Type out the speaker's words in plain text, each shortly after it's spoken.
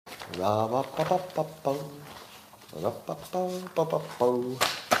Good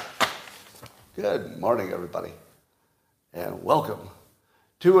morning, everybody, and welcome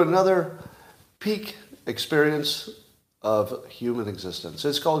to another peak experience of human existence.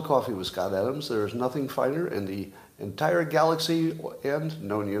 It's called Coffee with Scott Adams. There is nothing finer in the entire galaxy and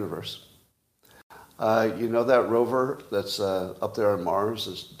known universe. You know that rover that's up there on Mars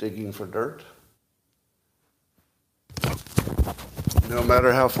is digging for dirt? No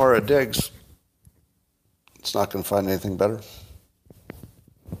matter how far it digs, it's not going to find anything better.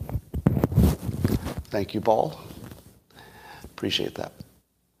 Thank you, Paul. Appreciate that.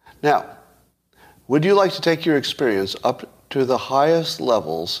 Now, would you like to take your experience up to the highest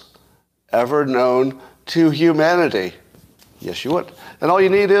levels ever known to humanity? Yes, you would. And all you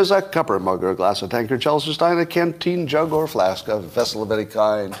need is a cup or a mug or a glass, a tankard, chalice or stein, a canteen, jug or flask, a vessel of any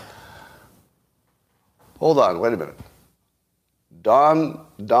kind. Hold on, wait a minute. Don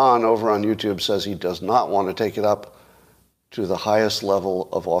over on YouTube says he does not want to take it up to the highest level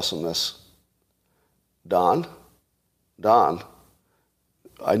of awesomeness. Don,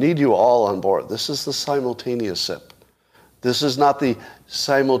 I need you all on board. This is the simultaneous sip. This is not the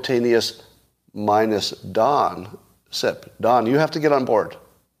simultaneous minus Don sip. Don, you have to get on board.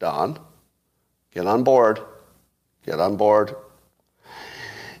 Don, get on board. Get on board.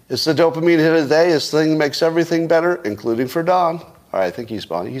 It's the dopamine hit of the day. This thing makes everything better, including for Don. All right, I think he's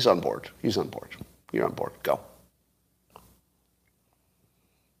on board. He's on board. You're on board. Go.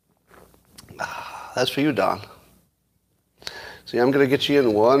 That's for you, Don. See, I'm going to get you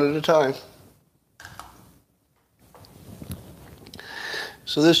in one at a time.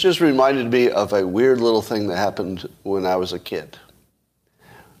 So this just reminded me of a weird little thing that happened when I was a kid.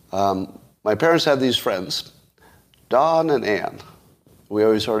 My parents had these friends, Don and Ann. We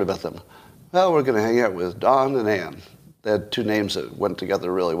always heard about them. Well, we're going to hang out with Don and Ann. They had two names that went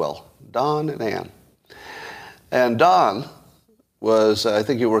together really well, Don and Ann. And Don was, I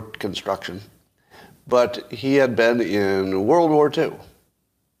think he worked construction, but he had been in World War II.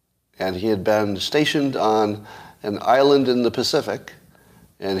 And he had been stationed on an island in the Pacific,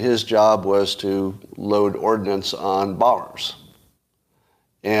 and his job was to load ordnance on bombers.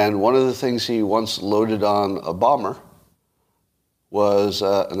 And one of the things he once loaded on a bomber was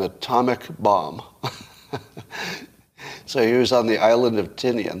an atomic bomb. So he was on the island of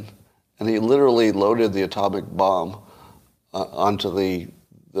Tinian, and he literally loaded the atomic bomb onto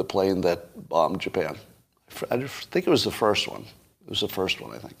the plane that bombed Japan. I think it was the first one. It was the first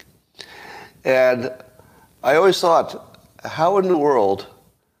one, I think. And I always thought, how in the world,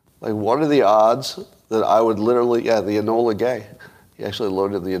 like, what are the odds that I would literally, the Enola Gay. He actually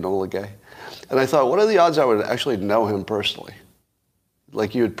loaded the Enola Gay. And I thought, what are the odds I would actually know him personally?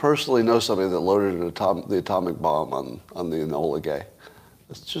 Like, you would personally know somebody that loaded the atomic bomb on the Enola Gay.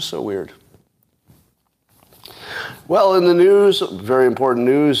 It's just so weird. Well, in the news, very important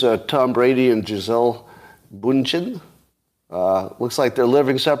news, Tom Brady and Gisele Bündchen. Looks like they're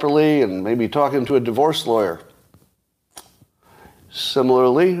living separately and maybe talking to a divorce lawyer.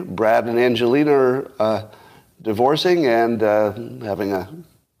 Similarly, Brad and Angelina are divorcing and having a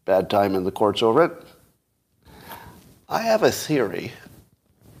bad time in the courts over it. I have a theory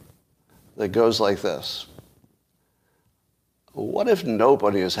that goes like this. What if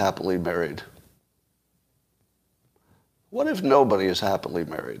nobody is happily married? What if nobody is happily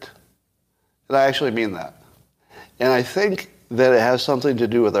married? And I actually mean that. And I think that it has something to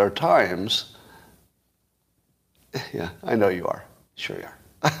do with our times. Yeah, I know you are. Sure you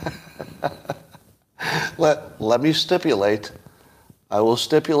are. Let me stipulate. I will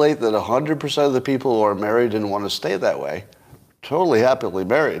stipulate that 100% of the people who are married and want to stay that way, totally happily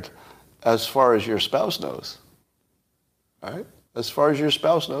married, as far as your spouse knows. All right? As far as your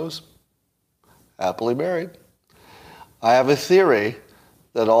spouse knows, happily married. I have a theory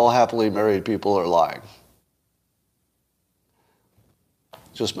that all happily married people are lying.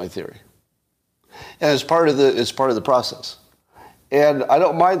 Just my theory. And it's part of the process. And I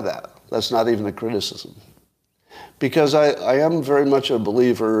don't mind that. That's not even a criticism. Because I am very much a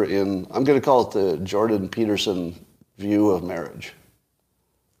believer in, I'm going to call it the Jordan Peterson view of marriage.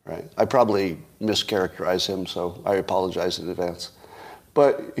 Right? I probably mischaracterize him, so I apologize in advance.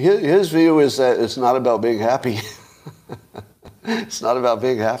 But his view is that it's not about being happy. It's not about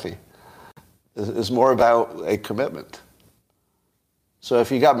being happy. It's more about a commitment. So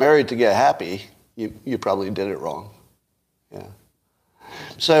if you got married to get happy, you probably did it wrong. Yeah.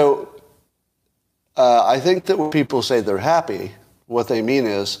 So I think that when people say they're happy, what they mean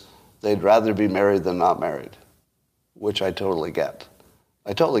is they'd rather be married than not married, which I totally get.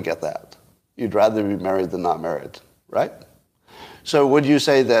 I totally get that. You'd rather be married than not married, right? So would you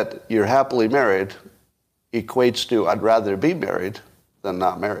say that you're happily married equates to I'd rather be married than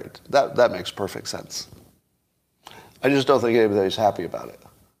not married? That makes perfect sense. I just don't think anybody's happy about it.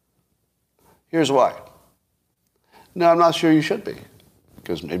 Here's why. No, I'm not sure you should be.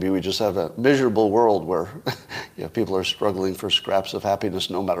 Because maybe we just have a miserable world where people are struggling for scraps of happiness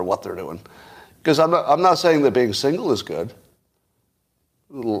no matter what they're doing. Because I'm not saying that being single is good.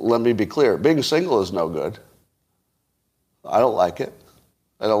 Let me be clear. Being single is no good. I don't like it.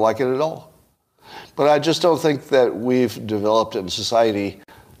 I don't like it at all. But I just don't think that we've developed in society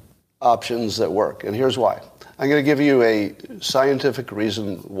options that work. And here's why. I'm going to give you a scientific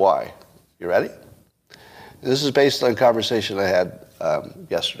reason why. You ready? This is based on a conversation I had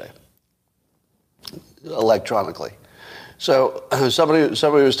yesterday, electronically. So somebody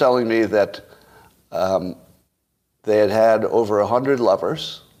was telling me that they had over 100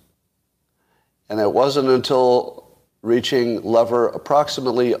 lovers, and it wasn't until reaching lover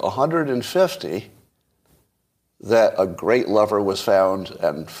approximately 150 that a great lover was found,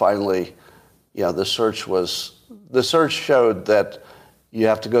 and finally, the search showed that you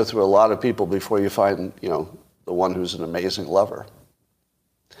have to go through a lot of people before you find, the one who's an amazing lover.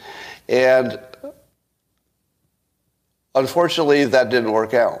 And unfortunately, that didn't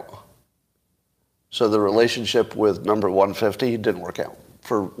work out. So the relationship with number 150 didn't work out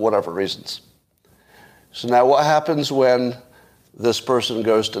for whatever reasons. So now what happens when this person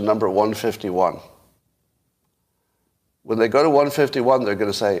goes to number 151? When they go to 151, they're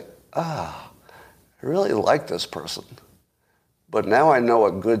going to say, I really like this person, but now I know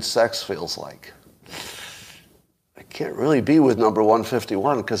what good sex feels like. I can't really be with number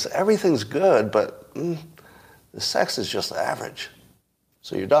 151 because everything's good, but the sex is just average.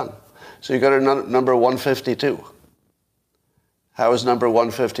 So you're done. So you go to number 152. How is number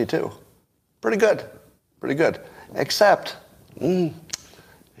 152? Pretty good. Pretty good. Except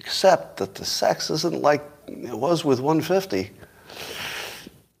that the sex isn't like it was with 150.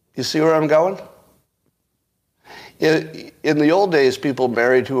 You see where I'm going? In the old days, people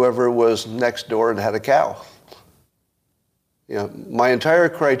married whoever was next door and had a cow. My entire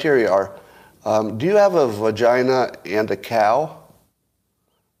criteria are, do you have a vagina and a cow?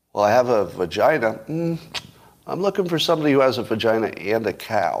 Well, I have a vagina. I'm looking for somebody who has a vagina and a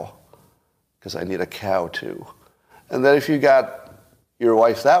cow, because I need a cow too. And then if you got your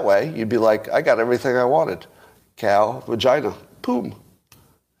wife that way, you'd be like, I got everything I wanted. Cow, vagina, boom,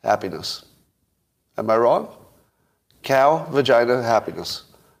 happiness. Am I wrong? Cow, vagina, happiness.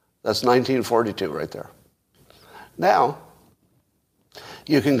 That's 1942 right there. Now,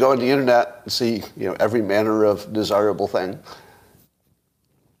 you can go on the internet and see, every manner of desirable thing.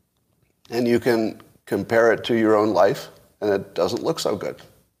 And you can compare it to your own life, and it doesn't look so good.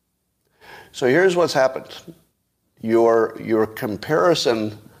 So here's what's happened. Your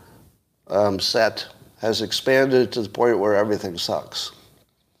comparison set has expanded to the point where everything sucks.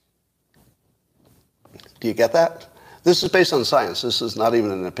 Do you get that? This is based on science. This is not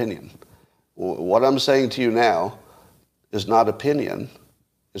even an opinion. What I'm saying to you now is not opinion.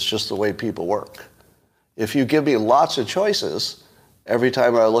 It's just the way people work. If you give me lots of choices, every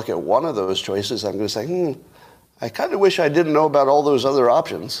time I look at one of those choices, I'm going to say, I kind of wish I didn't know about all those other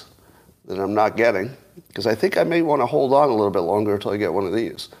options that I'm not getting, because I think I may want to hold on a little bit longer until I get one of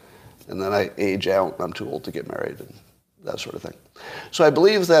these. And then I age out and I'm too old to get married and that sort of thing. So I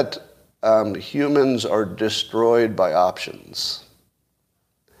believe that humans are destroyed by options,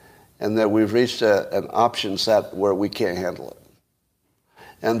 and that we've reached an option set where we can't handle it.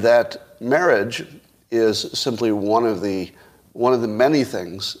 And that marriage is simply one of the many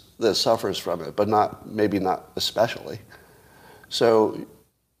things that suffers from it, but maybe not especially. So,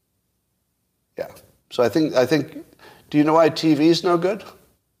 yeah. So I think. Do you know why TV is no good?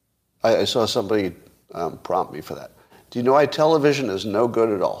 I saw somebody prompt me for that. Do you know why television is no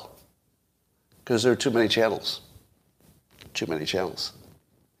good at all? Because there are too many channels. Too many channels.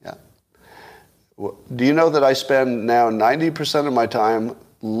 Yeah. Do you know that I spend now 90% of my time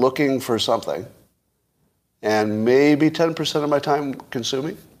looking for something, and maybe 10% of my time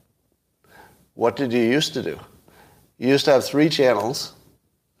consuming? What did you used to do? You used to have 3 channels.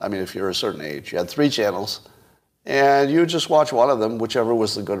 I mean, if you're a certain age, you had 3 channels, and you would just watch one of them, whichever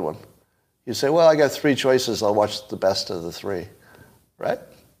was the good one. You say, well, I got 3 choices. I'll watch the best of the 3, right?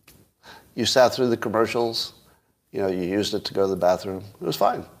 You sat through the commercials. You used it to go to the bathroom. It was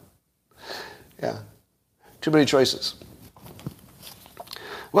fine. Yeah. Too many choices.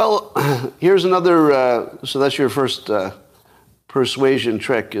 Well, here's another, so that's your first persuasion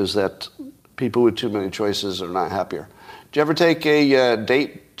trick, is that people with too many choices are not happier. Did you ever take a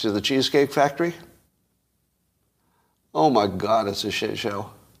date to the Cheesecake Factory? Oh my God, it's a shit show.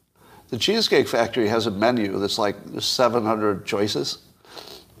 The Cheesecake Factory has a menu that's like 700 choices.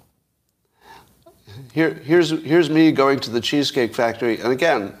 Here's me going to the Cheesecake Factory, and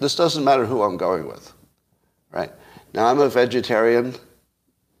again, this doesn't matter who I'm going with, right? Now, I'm a vegetarian,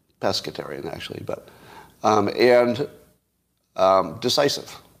 pescatarian actually, but, and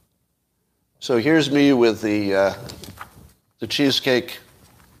decisive. So here's me with the cheesecake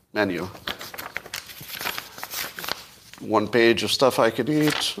menu. One page of stuff I could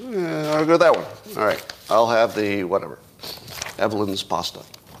eat. I'll go that one. All right. I'll have the whatever. Evelyn's pasta.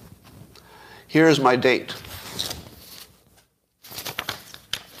 Here's my date.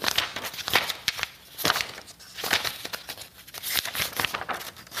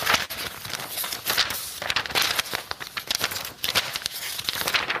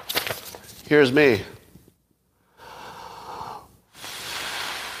 Here's me.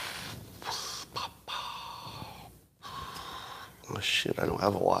 Oh shit, I don't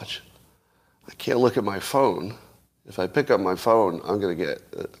have a watch. I can't look at my phone. If I pick up my phone, I'm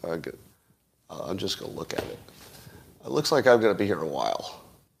just gonna look at it. It looks like I'm gonna be here a while.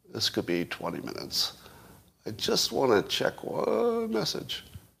 This could be 20 minutes. I just wanna check one message.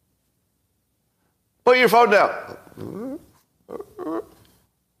 Put your phone down.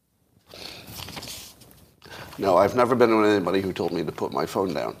 No, I've never been with anybody who told me to put my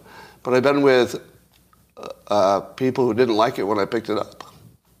phone down. But I've been with people who didn't like it when I picked it up.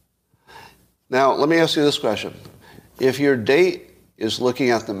 Now, let me ask you this question. If your date is looking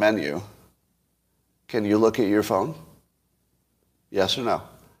at the menu, can you look at your phone? Yes or no?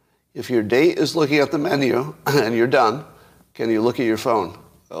 If your date is looking at the menu and you're done, can you look at your phone?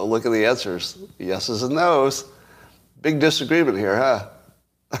 Oh, look at the answers. Yeses and nos. Big disagreement here, huh?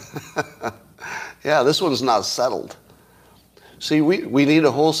 Yeah, this one's not settled. See, we need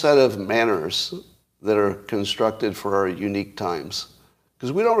a whole set of manners that are constructed for our unique times.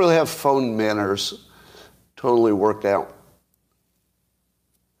 Because we don't really have phone manners totally worked out.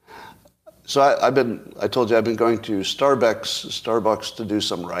 So I told you I've been going to Starbucks to do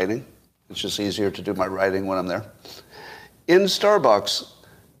some writing. It's just easier to do my writing when I'm there. In Starbucks,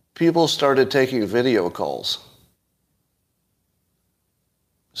 people started taking video calls.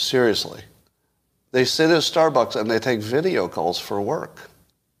 Seriously. They sit at Starbucks and they take video calls for work.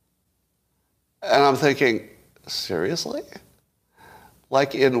 And I'm thinking, seriously?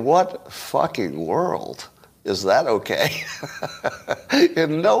 Like, in what fucking world is that okay?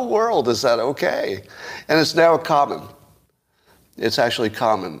 In no world is that okay. And it's now common. It's actually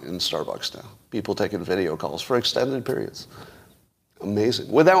common in Starbucks now. People taking video calls for extended periods.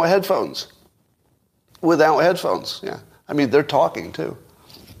 Amazing. Without headphones. Without headphones, yeah. I mean, they're talking too.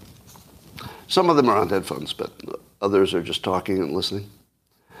 Some of them are on headphones, but others are just talking and listening.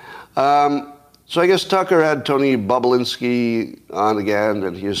 So I guess Tucker had Tony Bobulinski on again,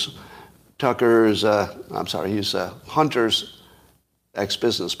 and he's Hunter's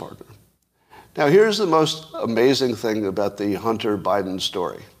ex-business partner. Now, here's the most amazing thing about the Hunter Biden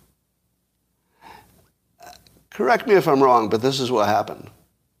story. Correct me if I'm wrong, but this is what happened.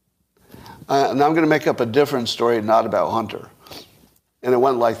 And I'm going to make up a different story, not about Hunter. And it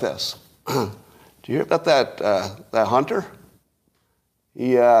went like this. Do you hear about that Hunter?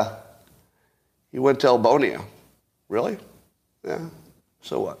 He went to Albonia. Really? Yeah.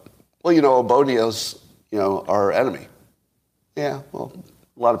 So what? Well, Albonia's, our enemy. Yeah, well,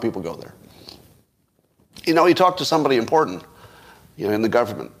 a lot of people go there. He talked to somebody important, in the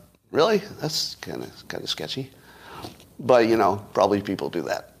government. Really? That's kind of sketchy. But, probably people do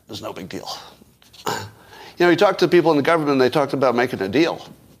that. There's no big deal. He talked to people in the government, and they talked about making a deal.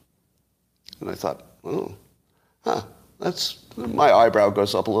 And I thought, my eyebrow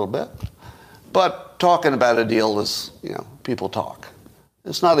goes up a little bit. But talking about a deal is, people talk.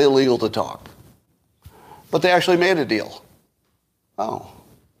 It's not illegal to talk. But they actually made a deal. Oh,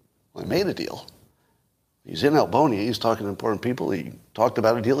 well, they made a deal. He's in Albonia. He's talking to important people. He talked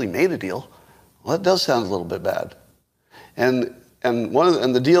about a deal. He made a deal. Well, that does sound a little bit bad. And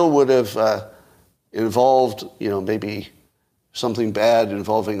the deal would have involved, maybe something bad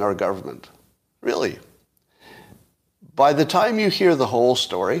involving our government. Really. By the time you hear the whole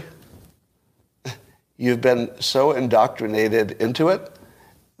story, you've been so indoctrinated into it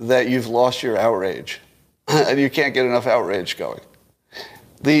that you've lost your outrage. And you can't get enough outrage going.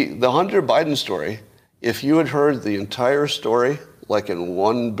 The Hunter Biden story, if you had heard the entire story, like in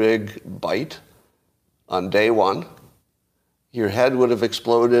one big bite on day one, your head would have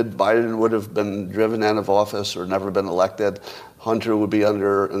exploded, Biden would have been driven out of office or never been elected, Hunter would be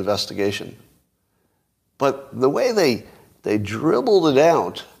under investigation. But the way they dribbled it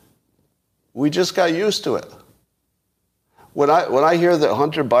out, we just got used to it. When I hear that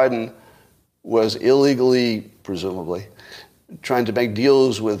Hunter Biden was illegally, presumably, trying to make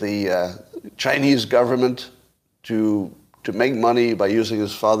deals with the Chinese government to make money by using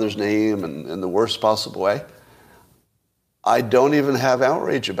his father's name in the worst possible way, I don't even have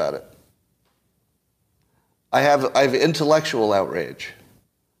outrage about it. I have intellectual outrage.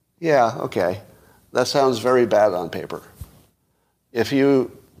 Yeah, okay. That sounds very bad on paper. If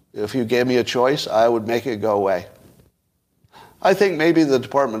you gave me a choice, I would make it go away. I think maybe the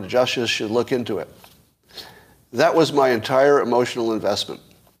Department of Justice should look into it. That was my entire emotional investment.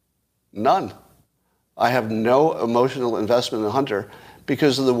 None. I have no emotional investment in Hunter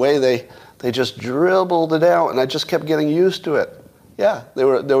because of the way they just dribbled it out, and I just kept getting used to it. Yeah, they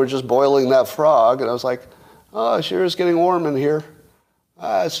were just boiling that frog, and I was like, oh, it sure is getting warm in here.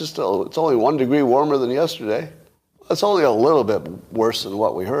 It's only 1 degree warmer than yesterday. It's only a little bit worse than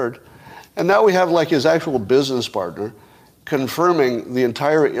what we heard. And now we have like his actual business partner confirming the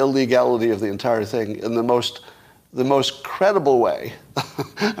entire illegality of the entire thing in the most credible way.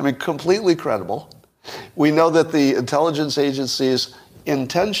 I mean, completely credible. We know that the intelligence agencies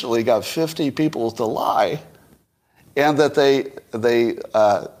intentionally got 50 people to lie, and that they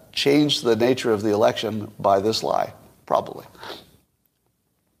changed the nature of the election by this lie, probably.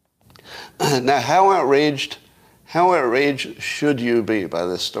 Now, how outraged should you be by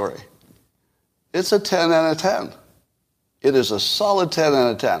this story? It's a 10 out of 10. It is a solid 10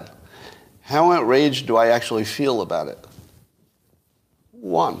 out of 10. How outraged do I actually feel about it?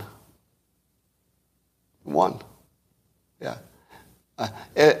 1. Yeah.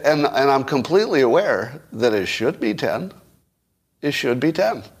 And I'm completely aware that it should be 10. It should be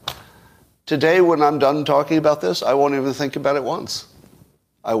 10. Today, when I'm done talking about this, I won't even think about it once.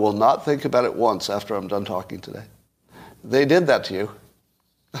 I will not think about it once after I'm done talking today. They did that to you.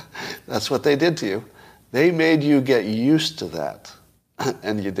 That's what they did to you. They made you get used to that,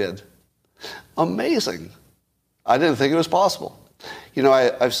 and you did. Amazing. I didn't think it was possible. You know,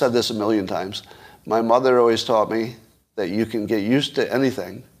 I've said this a million times. My mother always taught me that you can get used to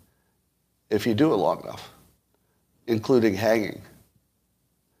anything if you do it long enough, including hanging.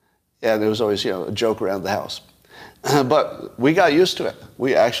 And it was always, a joke around the house. But we got used to it.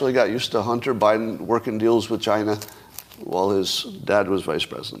 We actually got used to Hunter Biden working deals with China while his dad was vice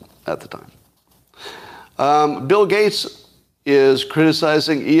president at the time. Bill Gates is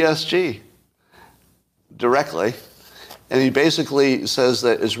criticizing ESG directly, and he basically says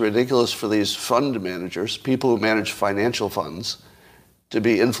that it's ridiculous for these fund managers, people who manage financial funds, to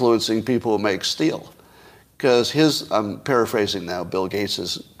be influencing people who make steel. Because I'm paraphrasing now Bill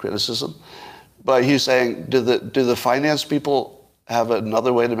Gates' criticism, but he's saying, do the finance people have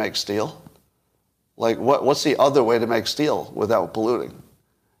another way to make steel? Like, what's the other way to make steel without polluting?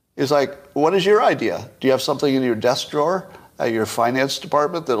 He's like, what is your idea? Do you have something in your desk drawer at your finance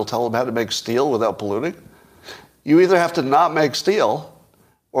department that'll tell them how to make steel without polluting? You either have to not make steel,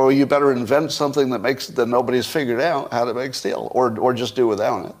 or you better invent something that nobody's figured out how to make steel, or just do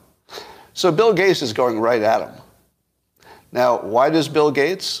without it. So Bill Gates is going right at him. Now, why does Bill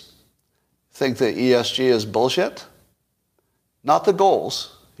Gates think that ESG is bullshit? Not the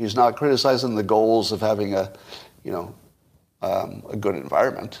goals. He's not criticizing the goals of having a good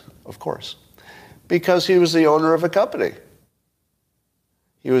environment, of course, because he was the owner of a company.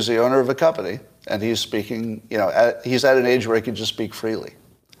 He was the owner of a company, and he's speaking, he's at an age where he can just speak freely.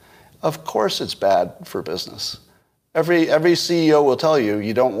 Of course it's bad for business. Every CEO will tell you,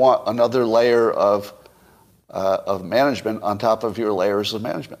 you don't want another layer of management on top of your layers of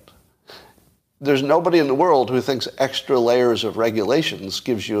management. There's nobody in the world who thinks extra layers of regulations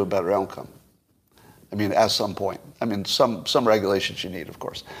gives you a better outcome. I mean, at some point. I mean, some regulations you need, of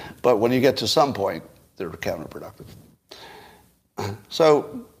course. But when you get to some point, they're counterproductive.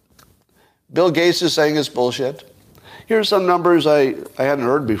 So Bill Gates is saying it's bullshit. Here's some numbers I hadn't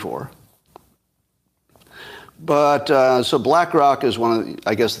heard before. But so BlackRock is one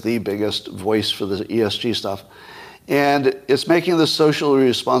of the biggest voice for the ESG stuff. And it's making the socially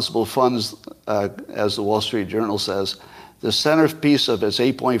responsible funds, as the Wall Street Journal says, the centerpiece of its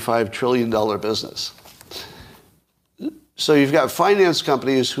 $8.5 trillion business. So you've got finance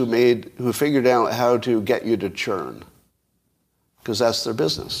companies who figured out how to get you to churn, because that's their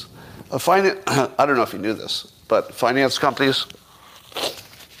business. I don't know if you knew this, but finance companies,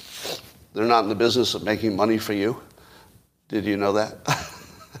 they're not in the business of making money for you. Did you know that?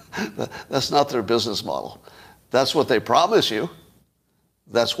 That's not their business model. That's what they promise you.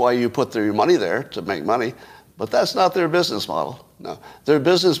 That's why you put your money there, to make money. But that's not their business model. No. Their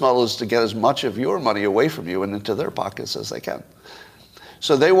business model is to get as much of your money away from you and into their pockets as they can.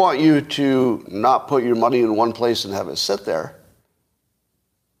 So they want you to not put your money in one place and have it sit there,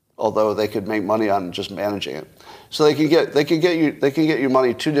 although they could make money on just managing it. So they can get your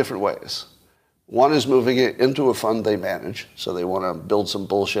money two different ways. One is moving it into a fund they manage, so they want to build some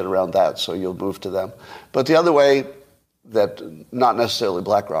bullshit around that, so you'll move to them. But the other way, that not necessarily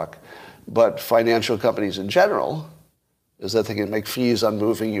BlackRock, but financial companies in general, is that they can make fees on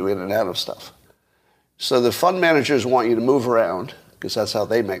moving you in and out of stuff. So the fund managers want you to move around, because that's how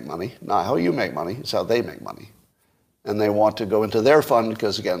they make money. Not how you make money, it's how they make money. And they want to go into their fund,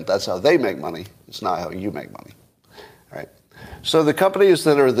 because again, that's how they make money. It's not how you make money. All right. So the companies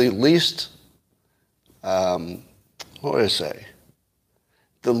that are the least, what would I say?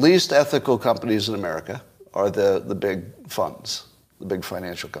 The least ethical companies in America are the big funds, the big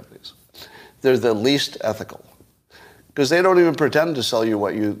financial companies. They're the least ethical, because they don't even pretend to sell you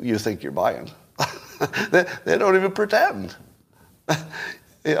what you think you're buying. they don't even pretend.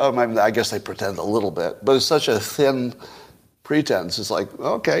 I guess they pretend a little bit, but it's such a thin pretense. It's like,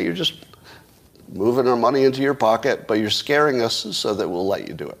 okay, you're just moving our money into your pocket, but you're scaring us so that we'll let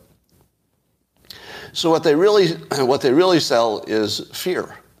you do it. So what they really sell is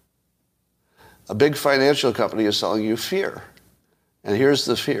fear. A big financial company is selling you fear. And here's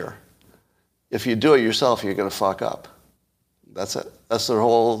the fear. If you do it yourself, you're going to fuck up. That's it. That's the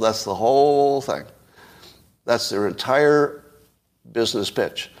whole thing. That's their entire business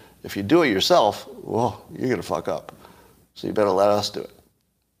pitch. If you do it yourself, well, you're going to fuck up. So you better let us do it.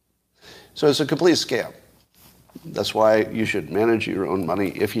 So it's a complete scam. That's why you should manage your own money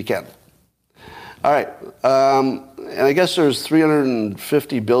if you can. All right. And I guess there's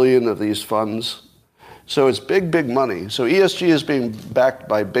 350 billion of these funds. So it's big, big money. So ESG is being backed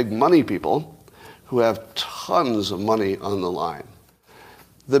by big money people who have tons of money on the line.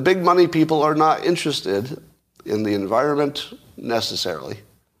 The big money people are not interested in the environment necessarily.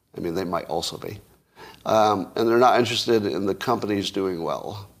 I mean, they might also be. And they're not interested in the companies doing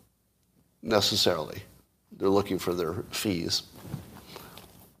well necessarily. They're looking for their fees.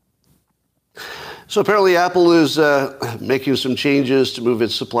 So apparently Apple is making some changes to move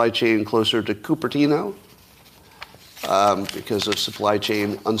its supply chain closer to Cupertino because of supply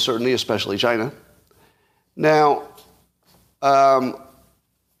chain uncertainty, especially China. Now,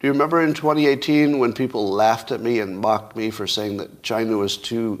 do you remember in 2018 when people laughed at me and mocked me for saying that China was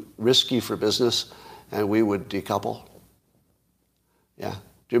too risky for business and we would decouple? Yeah.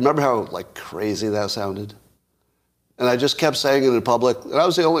 Do you remember how crazy that sounded? And I just kept saying it in public, and I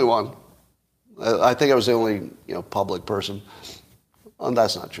was the only one. I think I was the only public person. And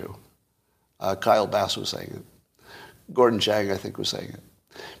that's not true. Kyle Bass was saying it. Gordon Chang, I think, was saying it.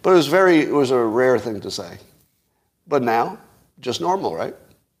 But it was a rare thing to say. But now, just normal, right?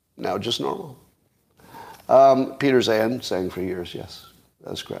 Now, just normal. Peter Zan saying for years, yes,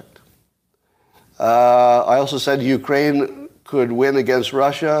 that's correct. I also said Ukraine could win against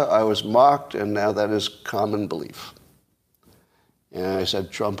Russia. I was mocked, and now that is common belief. And I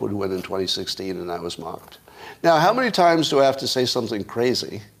said Trump would win in 2016, and I was mocked. Now, how many times do I have to say something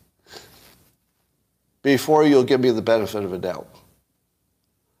crazy before you'll give me the benefit of a doubt?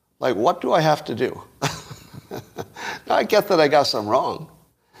 What do I have to do? Now, I get that I got some wrong,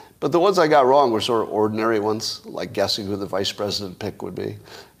 but the ones I got wrong were sort of ordinary ones, like guessing who the vice president pick would be.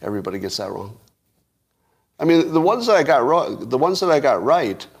 Everybody gets that wrong. I mean, the ones that I got wrong, the ones that I got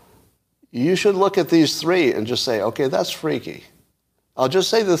right, you should look at these three and just say, okay, that's freaky. I'll just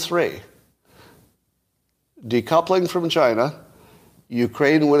say the three. Decoupling from China,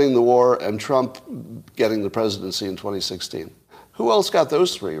 Ukraine winning the war, and Trump getting the presidency in 2016. Who else got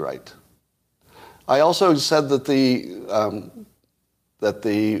those three right? I also said that the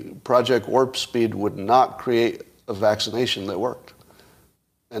Project Warp Speed would not create a vaccination that worked,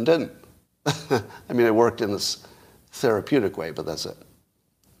 and didn't. I mean, it worked in this therapeutic way, but that's it.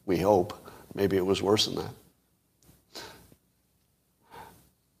 We hope. Maybe it was worse than that.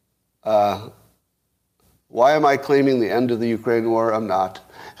 Why am I claiming the end of the Ukraine war? I'm not.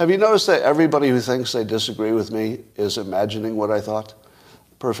 Have you noticed that everybody who thinks they disagree with me is imagining what I thought?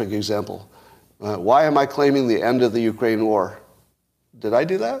 Perfect example. Why am I claiming the end of the Ukraine war? Did I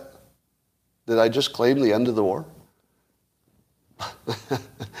do that? Did I just claim the end of the war?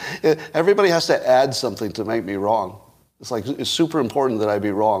 Everybody has to add something to make me wrong. It's super important that I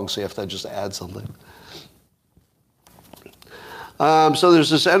be wrong, so you have to just add something. So there's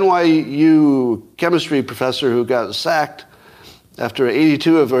this NYU chemistry professor who got sacked after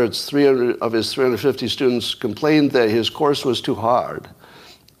 82 of his 350 students complained that his course was too hard.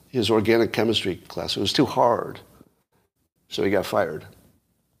 His organic chemistry class, it was too hard. So he got fired.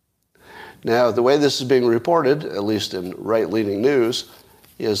 Now, the way this is being reported, at least in right-leaning news,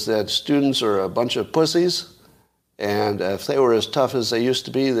 is that students are a bunch of pussies, and if they were as tough as they used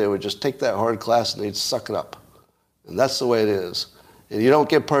to be, they would just take that hard class and they'd suck it up. And that's the way it is. And you don't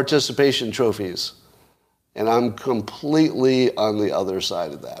get participation trophies. And I'm completely on the other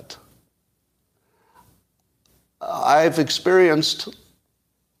side of that. I've experienced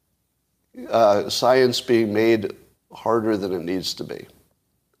science being made harder than it needs to be.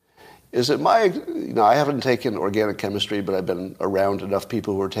 Is it I haven't taken organic chemistry, but I've been around enough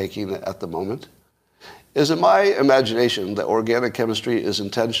people who are taking it at the moment. Is it my imagination that organic chemistry is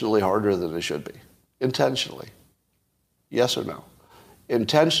intentionally harder than it should be? Intentionally. Yes or no?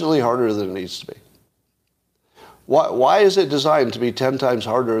 Intentionally harder than it needs to be. Why is it designed to be 10 times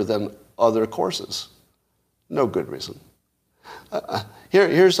harder than other courses? No good reason.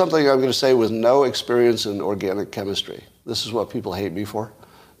 Here's something I'm going to say with no experience in organic chemistry. This is what people hate me for,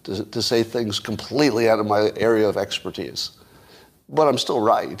 to say things completely out of my area of expertise. But I'm still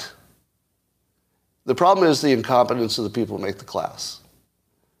right. The problem is the incompetence of the people who make the class.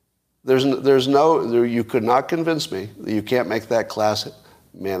 You could not convince me that you can't make that class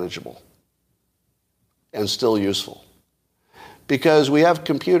manageable and still useful. Because we have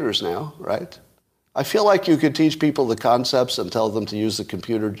computers now, right? I feel like you could teach people the concepts and tell them to use the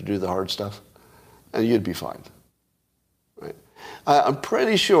computer to do the hard stuff, and you'd be fine. Right? I'm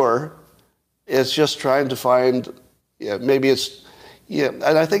pretty sure it's just trying to find, and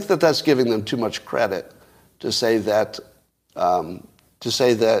I think that that's giving them too much credit to say that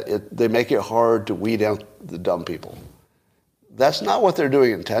they make it hard to weed out the dumb people. That's not what they're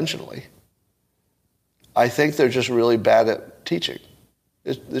doing intentionally. I think they're just really bad at teaching.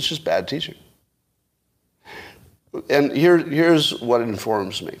 It's just bad teaching. And here's what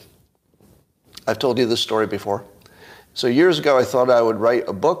informs me. I've told you this story before. So years ago, I thought I would write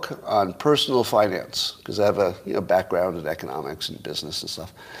a book on personal finance because I have a background in economics and business and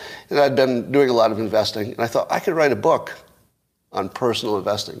stuff. And I'd been doing a lot of investing, and I thought I could write a book on personal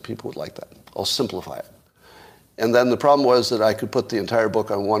investing. People would like that. I'll simplify it. And then the problem was that I could put the entire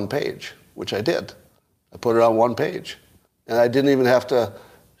book on one page, which I did. I put it on one page, and I didn't even have to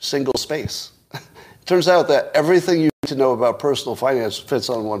single space. It turns out that everything you need to know about personal finance fits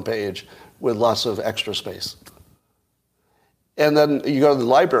on one page with lots of extra space. And then you go to the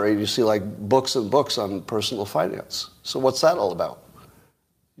library and you see like books and books on personal finance. So what's that all about?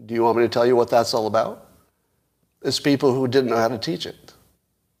 Do you want me to tell you what that's all about? It's people who didn't know how to teach it.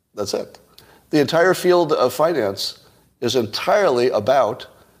 That's it. The entire field of finance is entirely about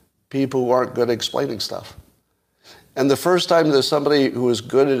people who aren't good at explaining stuff. And the first time there's somebody who is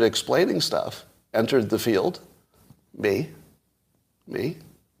good at explaining stuff entered the field, me,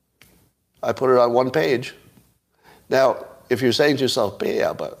 I put it on one page. Now, if you're saying to yourself,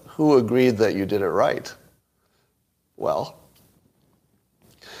 yeah, but who agreed that you did it right? Well,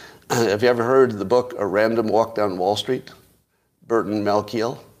 have you ever heard the book A Random Walk Down Wall Street? Burton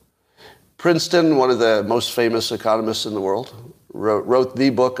Malkiel. Princeton, one of the most famous economists in the world, wrote the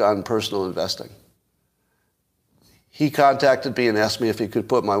book on personal investing. He contacted me and asked me if he could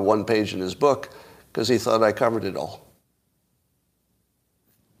put my one page in his book because he thought I covered it all.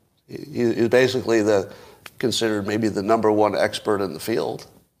 He's basically considered maybe the #1 expert in the field.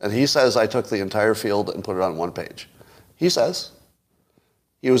 And he says I took the entire field and put it on one page. He says.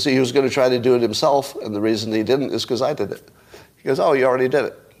 He was going to try to do it himself, and the reason he didn't is because I did it. He goes, oh, you already did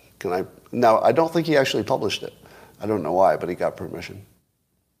it. Can I? Now, I don't think he actually published it. I don't know why, but he got permission.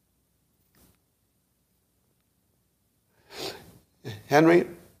 Henry,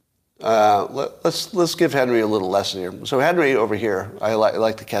 let's give Henry a little lesson here. So Henry over here, I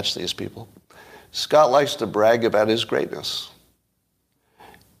like to catch these people. Scott likes to brag about his greatness.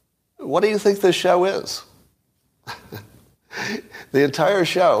 What do you think this show is? The entire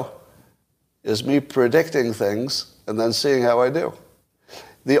show is me predicting things and then seeing how I do.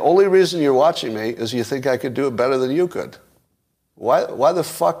 The only reason you're watching me is you think I could do it better than you could. Why the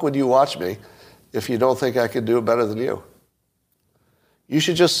fuck would you watch me if you don't think I could do it better than you? You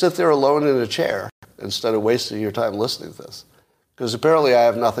should just sit there alone in a chair instead of wasting your time listening to this. Because apparently I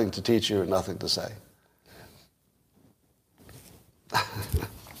have nothing to teach you and nothing to say. All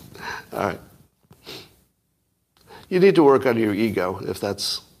right. You need to work on your ego if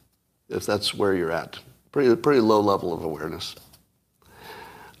that's where you're at. Pretty low level of awareness.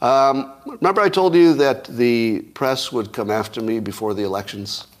 Remember I told you that the press would come after me before the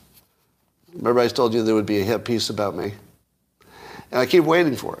elections? Remember I told you there would be a hit piece about me? And I keep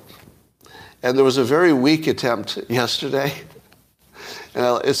waiting for it. And there was a very weak attempt yesterday.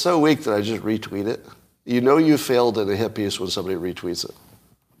 And it's so weak that I just retweet it. You know you failed in a hit piece when somebody retweets it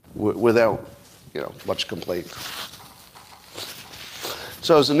without much complaint.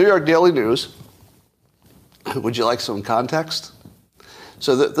 So it's the New York Daily News. Would you like some context?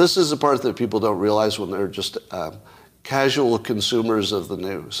 So this is the part that people don't realize when they're just casual consumers of the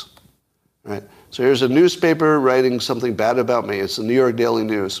news. Right? So here's a newspaper writing something bad about me. It's the New York Daily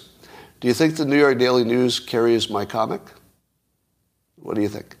News. Do you think the New York Daily News carries my comic? What do you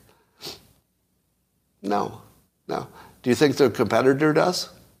think? No. No. Do you think their competitor does?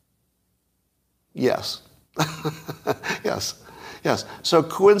 Yes. Yes. Yes. So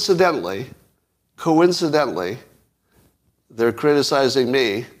coincidentally, they're criticizing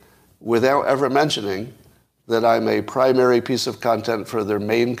me without ever mentioning that I'm a primary piece of content for their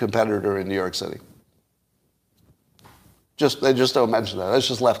main competitor in New York City. They just don't mention that. That's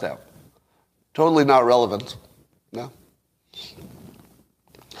just left out. Totally not relevant. No.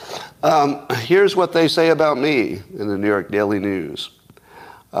 Here's what they say about me in the New York Daily News.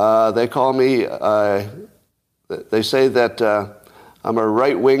 They call me, they say that I'm a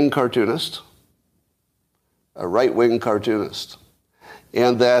right-wing cartoonist, and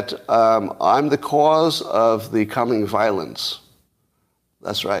that I'm the cause of the coming violence.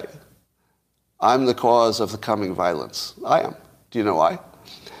 That's right. I'm the cause of the coming violence. I am. Do you know why?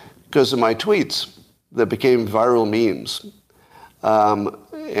 Because of my tweets that became viral memes.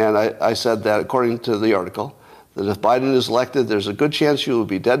 And I said that, according to the article, that if Biden is elected, there's a good chance you will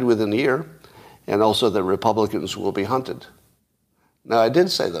be dead within a year, and also that Republicans will be hunted. Now, I did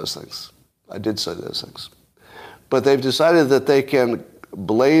say those things. But they've decided that they can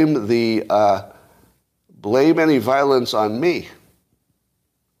blame any violence on me.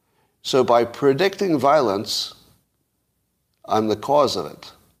 So by predicting violence, I'm the cause of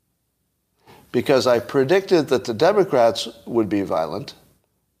it. Because I predicted that the Democrats would be violent,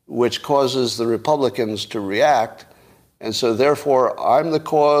 which causes the Republicans to react, and so therefore I'm the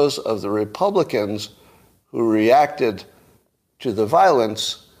cause of the Republicans who reacted to the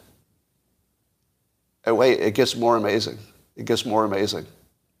violence. And wait, it gets more amazing.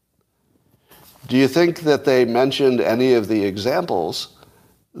 Do you think that they mentioned any of the examples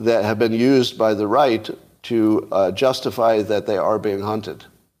that have been used by the right to justify that they are being hunted?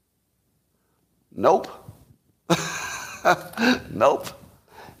 Nope. Nope.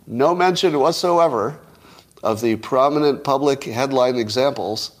 No mention whatsoever of the prominent public headline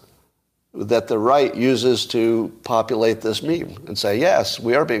examples that the right uses to populate this meme and say, yes,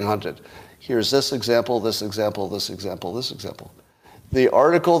 we are being hunted. Here's this example, this example, this example, this example. The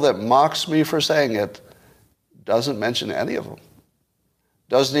article that mocks me for saying it doesn't mention any of them.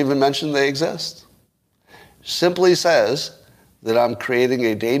 Doesn't even mention they exist. Simply says that I'm creating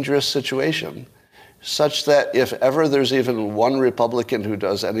a dangerous situation such that if ever there's even one Republican who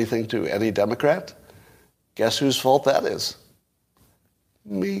does anything to any Democrat, guess whose fault that is?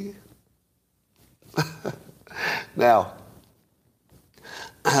 Me. Now,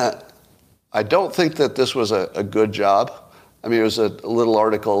 I don't think that this was a good job. I mean, it was a little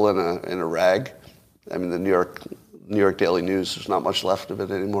article in a rag. I mean, the New York Daily News, there's not much left of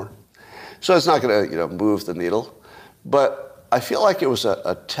it anymore. So it's not going to move the needle. But I feel like it was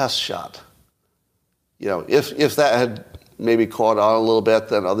a test shot. If that had maybe caught on a little bit,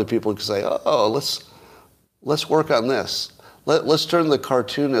 then other people could say, oh, let's work on this. Let's turn the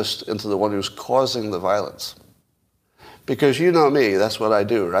cartoonist into the one who's causing the violence. Because you know me, that's what I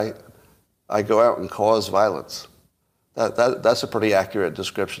do, right? I go out and cause violence. That's a pretty accurate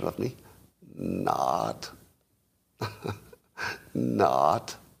description of me. Not.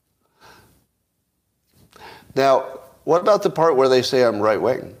 Not. Now, what about the part where they say I'm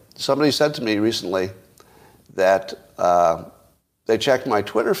right-wing? Somebody said to me recently that they checked my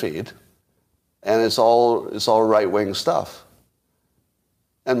Twitter feed, and it's all right-wing stuff.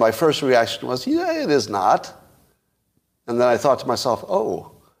 And my first reaction was, yeah, it is not. And then I thought to myself,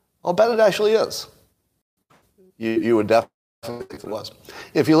 oh, I'll bet it actually is. You would definitely think it was.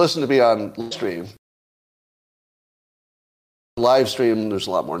 If you listen to me on live stream, there's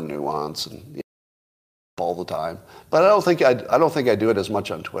a lot more nuance and all the time. But I don't think I do it as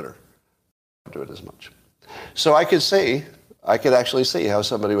much on Twitter. I do it as much. So I could actually see how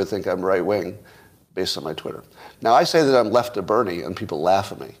somebody would think I'm right-wing based on my Twitter. Now, I say that I'm left to Bernie, and people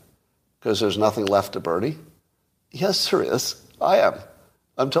laugh at me because there's nothing left to Bernie. Yes, there is. I am.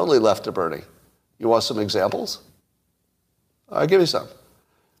 I'm totally left to Bernie. You want some examples? I'll give you some.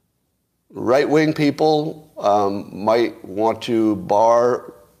 Right-wing people might want to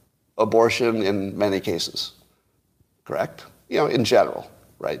bar abortion in many cases, correct? In general,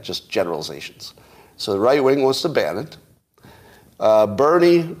 right? Just generalizations. So the right wing wants to ban it.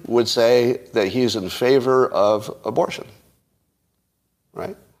 Bernie would say that he's in favor of abortion,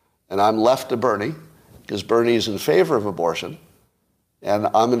 right? And I'm left to Bernie because Bernie's in favor of abortion, And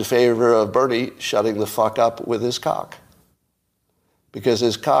I'm in favor of Bernie shutting the fuck up with his cock. Because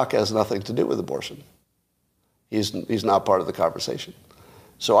his cock has nothing to do with abortion. He's not part of the conversation.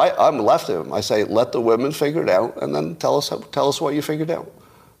 So I'm left of him. I say, let the women figure it out, and then tell us what you figured out.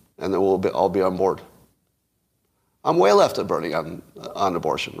 And then I'll be on board. I'm way left of Bernie on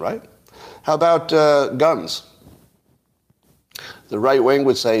abortion, right? How about guns? The right wing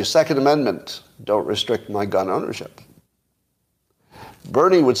would say, Second Amendment, don't restrict my gun ownership.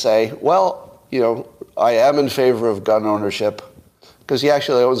 Bernie would say, well, I am in favor of gun ownership because he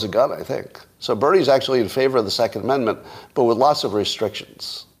actually owns a gun, I think. So Bernie's actually in favor of the Second Amendment, but with lots of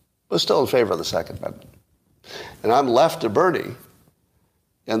restrictions, but still in favor of the Second Amendment. And I'm left to Bernie,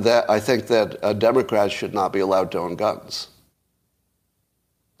 and that I think that Democrats should not be allowed to own guns.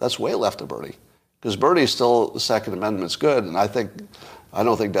 That's way left of Bernie, because Bernie's still, the Second Amendment's good, and I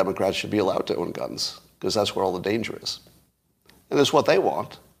don't think Democrats should be allowed to own guns, because that's where all the danger is. And it's what they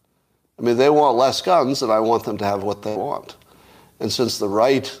want. I mean, they want less guns, and I want them to have what they want. And since the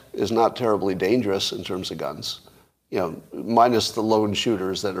right is not terribly dangerous in terms of guns, minus the lone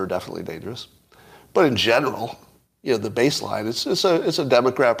shooters that are definitely dangerous, but in general, the baseline, it's a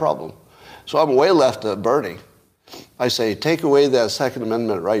Democrat problem. So I'm way left of Bernie. I say, take away that Second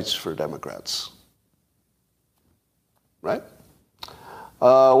Amendment rights for Democrats. Right?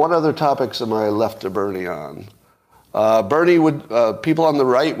 What other topics am I left to Bernie on? People on the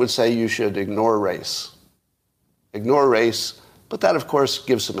right would say you should ignore race. Ignore race, but that, of course,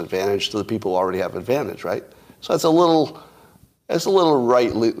 gives some advantage to the people who already have advantage, right? So it's a little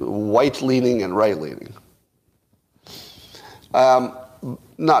white-leaning and right-leaning.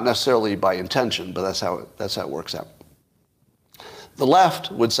 Not necessarily by intention, but that's how it works out. The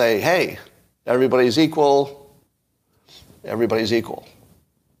left would say, hey, everybody's equal. Everybody's equal.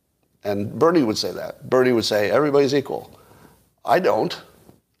 And Bernie would say that. Bernie would say, everybody's equal. I don't.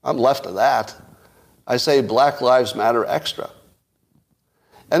 I'm left of that. I say Black Lives Matter extra.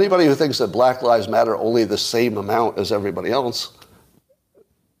 Anybody who thinks that Black Lives Matter only the same amount as everybody else,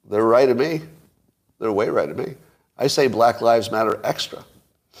 they're right of me. They're way right of me. I say Black Lives Matter extra.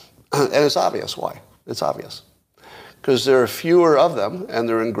 And it's obvious why. It's obvious. Because there are fewer of them, and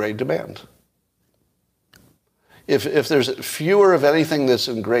they're in great demand. If there's fewer of anything that's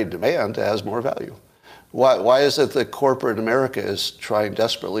in great demand, it has more value. Why is it that corporate America is trying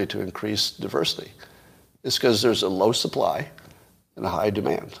desperately to increase diversity? It's because there's a low supply and a high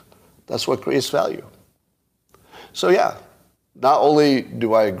demand. That's what creates value. So yeah, not only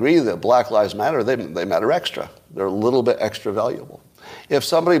do I agree that Black Lives Matter, they matter extra. They're a little bit extra valuable. If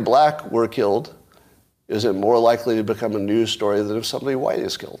somebody black were killed, is it more likely to become a news story than if somebody white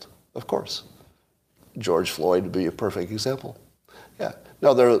is killed? Of course. George Floyd would be a perfect example. Yeah,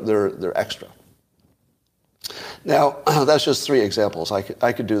 no, they're extra. Now, that's just 3 examples. I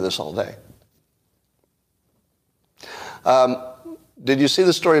could do this all day. Did you see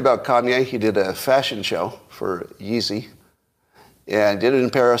the story about Kanye? He did a fashion show for Yeezy and did it in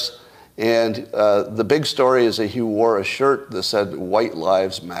Paris. And the big story is that he wore a shirt that said, White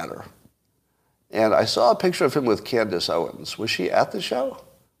Lives Matter. And I saw a picture of him with Candace Owens. Was she at the show?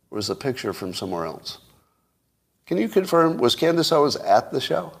 Or was the picture from somewhere else? Can you confirm, was Candace Owens at the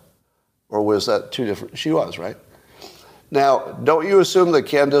show? Or was that 2 different? She was, right? Now, don't you assume that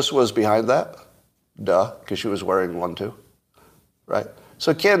Candace was behind that? Duh, because she was wearing one too. Right?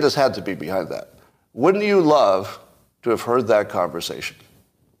 So Candace had to be behind that. Wouldn't you love to have heard that conversation?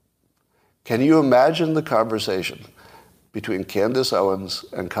 Can you imagine the conversation between Candace Owens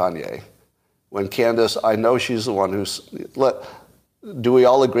and Kanye when Candace, I know she's the one who's, do we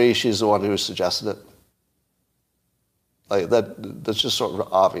all agree she's the one who suggested it? Like that's just sort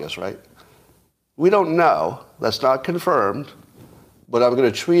of obvious, right? We don't know. That's not confirmed, but I'm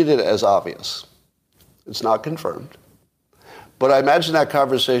going to treat it as obvious. It's not confirmed. But I imagine that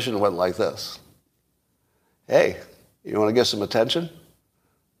conversation went like this. Hey, you want to get some attention?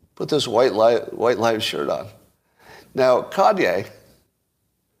 Put this white lives shirt on. Now, Kanye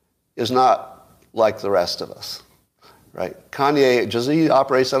is not like the rest of us, right? Kanye, he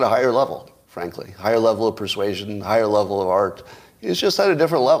operates at a higher level, frankly. Higher level of persuasion, higher level of art. He's just at a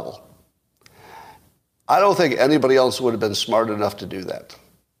different level. I don't think anybody else would have been smart enough to do that.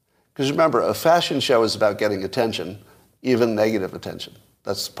 Because remember, a fashion show is about getting attention, even negative attention.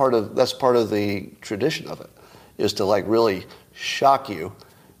 That's part of the tradition of it, is to like really shock you.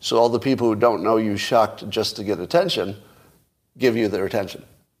 So all the people who don't know you shocked just to get attention give you their attention.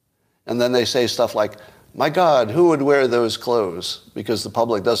 And then they say stuff like, my God, who would wear those clothes? Because the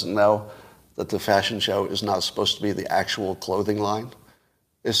public doesn't know that the fashion show is not supposed to be the actual clothing line.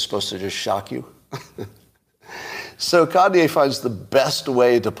 It's supposed to just shock you. So Kanye finds the best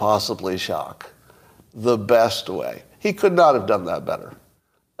way to possibly shock. The best way. He could not have done that better.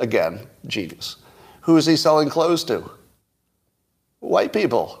 Again, genius. Who is he selling clothes to? White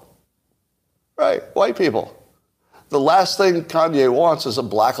people. Right, white people. The last thing Kanye wants is a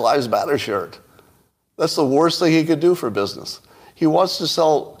Black Lives Matter shirt. That's the worst thing he could do for business. He wants to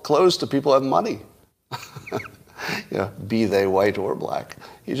sell clothes to people who have money. Be they white or black.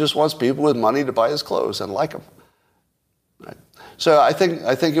 He just wants people with money to buy his clothes and like them. Right. So I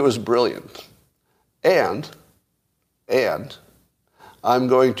think it was brilliant. And I'm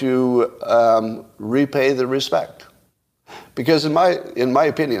going to repay the respect. Because in my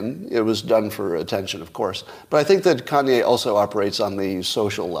opinion, it was done for attention, of course. But I think that Kanye also operates on the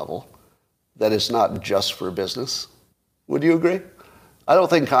social level, that it's not just for business. Would you agree? I don't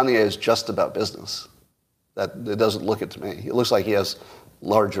think Kanye is just about business. That it doesn't look it to me. It looks like he has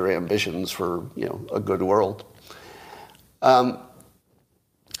larger ambitions for a good world.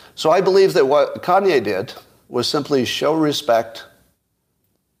 So I believe that what Kanye did was simply show respect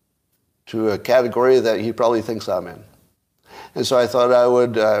to a category that he probably thinks I'm in. And so I thought I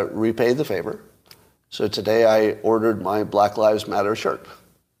would repay the favor. So today I ordered my Black Lives Matter shirt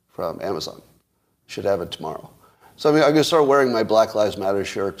from Amazon. Should have it tomorrow. So I'm going to start wearing my Black Lives Matter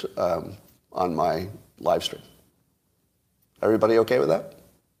shirt on my live stream. Everybody okay with that?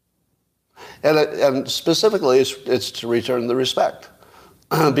 And specifically, it's to return the respect.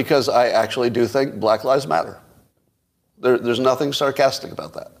 Because I actually do think Black Lives matter. There's nothing sarcastic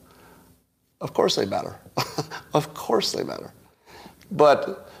about that. Of course they matter. Of course they matter.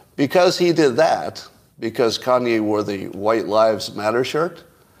 But because he did that, because Kanye wore the White Lives Matter shirt,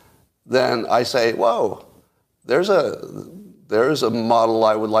 then I say, whoa, there's a model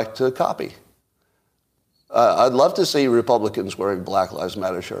I would like to copy. I'd love to see Republicans wearing Black Lives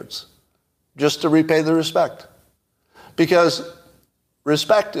Matter shirts, just to repay the respect. Because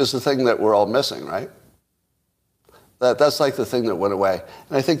respect is the thing that we're all missing, right? That's like the thing that went away.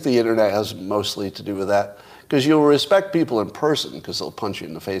 And I think the internet has mostly to do with that. Because you'll respect people in person because they'll punch you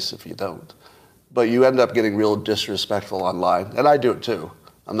in the face if you don't. But you end up getting real disrespectful online. And I do it too.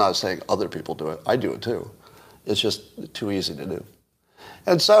 I'm not saying other people do it. I do it too. It's just too easy to do.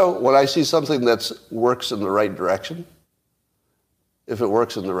 And so when I see something that works in the right direction, if it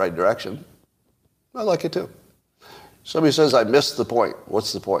works in the right direction, I like it too. Somebody says, I missed the point.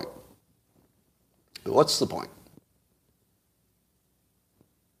 What's the point? What's the point?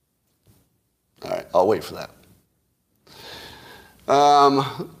 All right, I'll wait for that.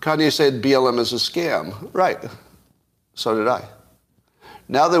 Kanye said BLM is a scam. Right. So did I.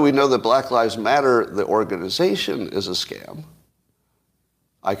 Now that we know that Black Lives Matter, the organization, is a scam,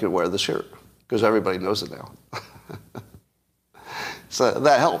 I can wear the shirt because everybody knows it now. So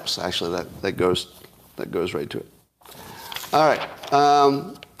that helps, actually. That goes right to it. All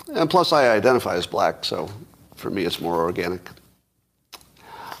right. And plus, I identify as black, so for me, it's more organic.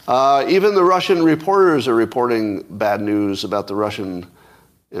 Even the Russian reporters are reporting bad news about the Russian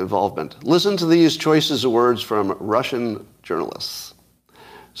involvement. Listen to these choices of words from Russian journalists.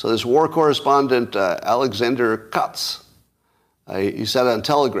 So this war correspondent, Alexander Katz, he said on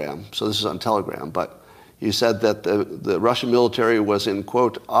Telegram, so this is on Telegram, but he said that the Russian military was in,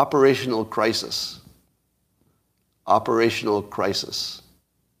 quote, operational crisis. Operational crisis.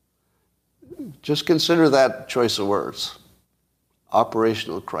 Just consider that choice of words.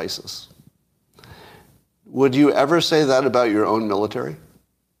 Operational crisis. Would you ever say that about your own military?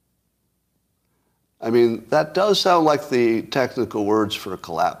 I mean, that does sound like the technical words for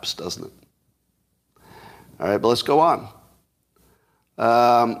collapse, doesn't it? All right, but let's go on.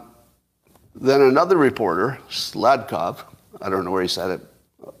 Then another reporter, Sladkov, I don't know where he said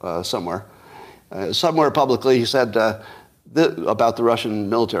it, somewhere publicly, he said about the Russian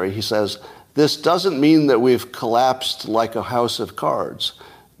military, he says, this doesn't mean that we've collapsed like a house of cards.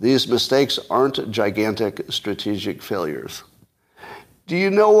 These mistakes aren't gigantic strategic failures. Do you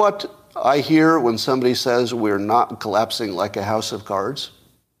know what I hear when somebody says we're not collapsing like a house of cards?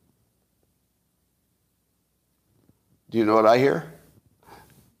 Do you know what I hear?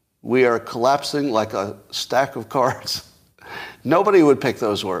 We are collapsing like a stack of cards. Nobody would pick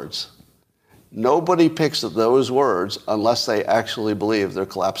those words. Nobody picks those words unless they actually believe they're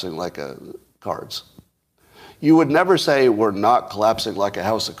collapsing like cards. You would never say we're not collapsing like a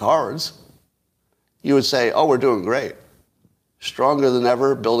house of cards. You would say, oh, we're doing great. Stronger than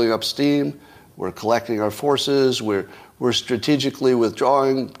ever, building up steam. We're collecting our forces. We're strategically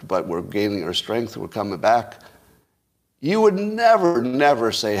withdrawing, but we're gaining our strength. We're coming back. You would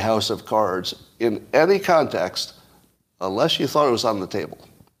never say house of cards in any context unless you thought it was on the table.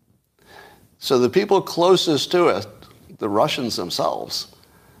 So the people closest to it, the Russians themselves,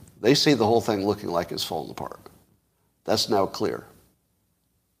 they see the whole thing looking like it's falling apart. That's now clear.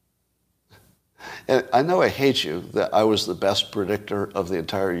 And I know I hate you that I was the best predictor of the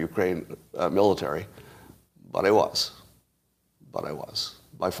entire Ukraine military, but I was.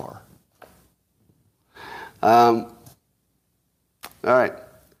 By far. All right.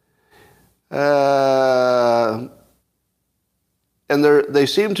 And they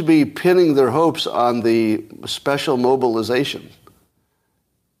seem to be pinning their hopes on the special mobilization.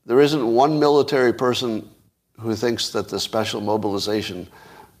 There isn't one military person who thinks that the special mobilization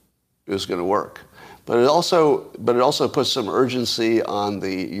is going to work. But it also puts some urgency on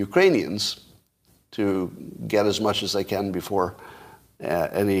the Ukrainians to get as much as they can before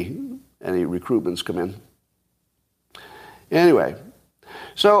any recruitments come in. Anyway,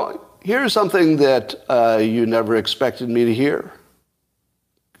 so here's something that you never expected me to hear,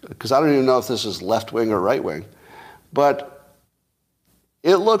 because I don't even know if this is left-wing or right-wing, but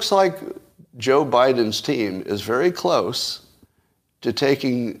it looks like Joe Biden's team is very close to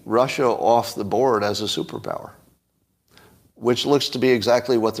taking Russia off the board as a superpower, which looks to be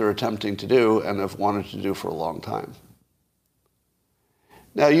exactly what they're attempting to do and have wanted to do for a long time.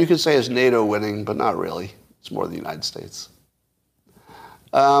 Now, you could say it's NATO winning, but not really. It's more the United States.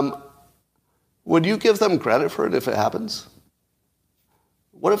 Would you give them credit for it if it happens?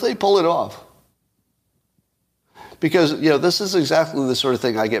 What if they pull it off? Because, this is exactly the sort of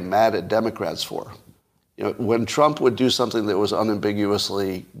thing I get mad at Democrats for. When Trump would do something that was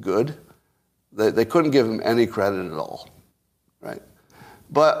unambiguously good, they couldn't give him any credit at all, right?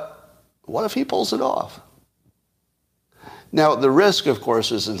 But what if he pulls it off? Now, the risk, of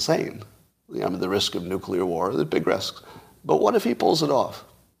course, is insane. The risk of nuclear war, the big risks. But what if he pulls it off?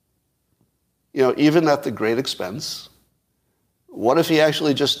 Even at the great expense. What if he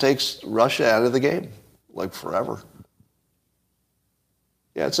actually just takes Russia out of the game, like forever?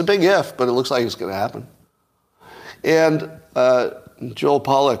 Yeah, it's a big if, but it looks like it's going to happen. And Joel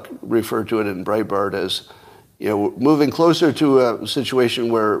Pollack referred to it in Breitbart as, moving closer to a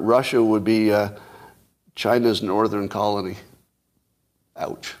situation where Russia would be China's northern colony.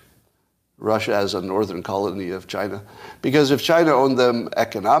 Ouch. Russia as a northern colony of China. Because if China owned them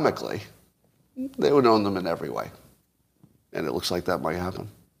economically, they would own them in every way. And it looks like that might happen.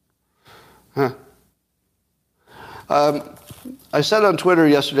 I said on Twitter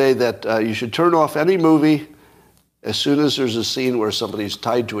yesterday that you should turn off any movie as soon as there's a scene where somebody's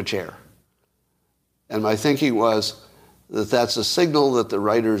tied to a chair. And my thinking was that that's a signal that the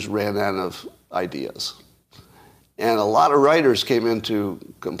writers ran out of ideas. And a lot of writers came in to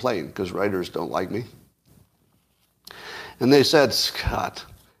complain, because writers don't like me. And they said, Scott,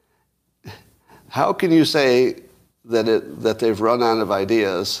 how can you say that they've run out of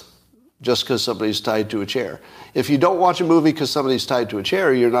ideas just because somebody's tied to a chair? If you don't watch a movie because somebody's tied to a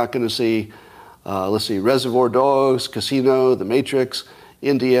chair, you're not going to see, Reservoir Dogs, Casino, The Matrix,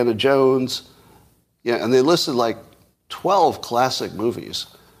 Indiana Jones. Yeah, and they listed like 12 classic movies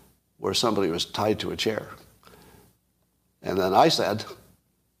where somebody was tied to a chair. And then I said,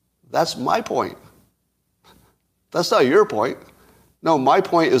 that's my point. That's not your point. No, my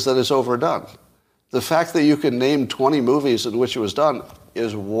point is that it's overdone. The fact that you can name 20 movies in which it was done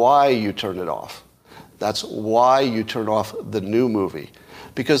is why you turn it off. That's why you turn off the new movie.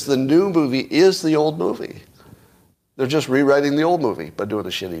 Because the new movie is the old movie. They're just rewriting the old movie, but doing a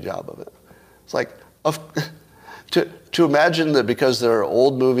shitty job of it. It's like, to imagine that because there are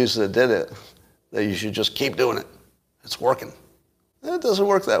old movies that did it, that you should just keep doing it. It's working. It doesn't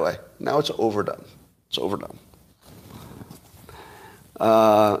work that way. Now it's overdone. It's overdone.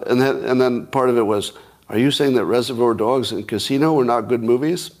 And then part of it was, are you saying that Reservoir Dogs and Casino were not good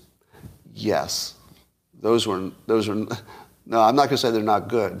movies? Yes. Those were, no, I'm not going to say they're not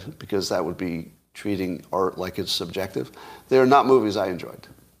good, because that would be treating art like it's subjective. They are not movies I enjoyed,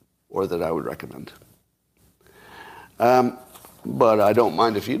 or that I would recommend. But I don't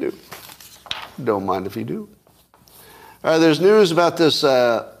mind if you do. Don't mind if you do. All right, there's news about this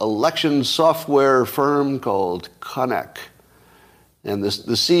election software firm called Konnech. And the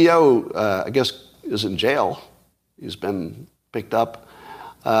CEO, I guess, is in jail. He's been picked up.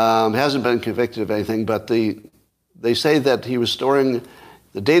 Hasn't been convicted of anything, but they say that he was storing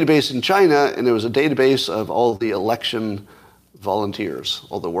the database in China, and it was a database of all the election volunteers,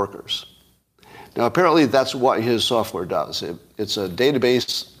 all the workers. Now, apparently that's what his software does. It's a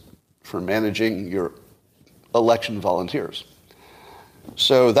database for managing your election volunteers.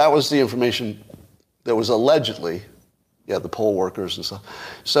 So that was the information that was allegedly, the poll workers and stuff.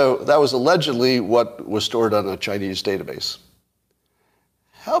 So that was allegedly what was stored on a Chinese database.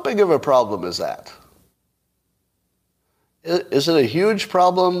 How big of a problem is that? Is it a huge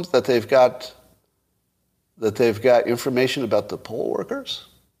problem that they've got information about the poll workers?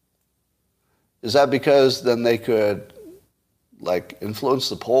 Is that because then they could influence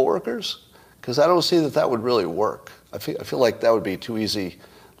the poll workers? Because I don't see that would really work. I feel like that would be too easy.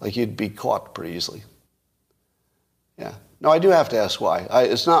 Like you'd be caught pretty easily. Yeah. No, I do have to ask why.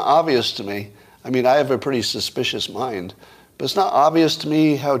 It's not obvious to me. I mean, I have a pretty suspicious mind, but it's not obvious to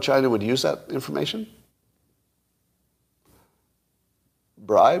me how China would use that information.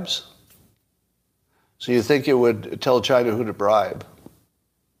 Bribes? So you think it would tell China who to bribe?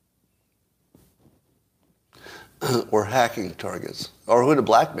 Or hacking targets? Or who to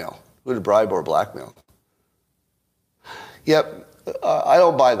blackmail? Who to bribe or blackmail? Yep, I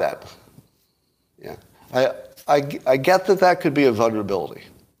don't buy that. Yeah, I get that could be a vulnerability,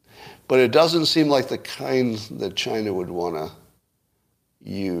 but it doesn't seem like the kind that China would want to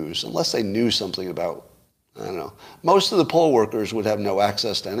use unless they knew something about, I don't know. Most of the poll workers would have no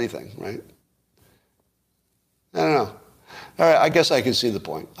access to anything, right? I don't know. All right, I guess I can see the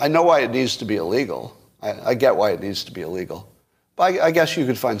point. I know why it needs to be illegal. I get why it needs to be illegal. But I guess you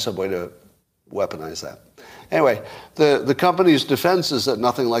could find some way to weaponize that. Anyway, the company's defense is that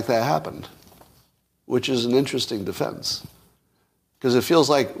nothing like that happened, which is an interesting defense. Because it feels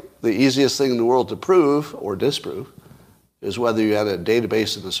like the easiest thing in the world to prove or disprove is whether you had a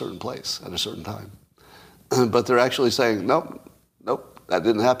database in a certain place at a certain time. But they're actually saying, nope, that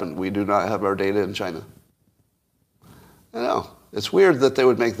didn't happen. We do not have our data in China. I know. It's weird that they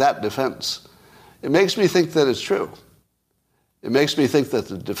would make that defense. It makes me think that it's true. It makes me think that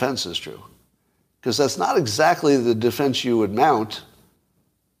the defense is true. Because that's not exactly the defense you would mount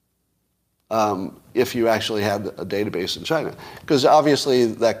if you actually had a database in China. Because obviously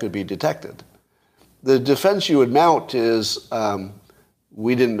that could be detected. The defense you would mount is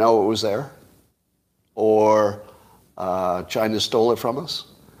we didn't know it was there, or China stole it from us,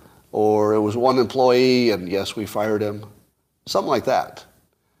 or it was one employee and yes, we fired him. Something like that.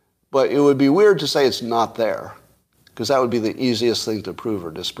 But it would be weird to say it's not there, because that would be the easiest thing to prove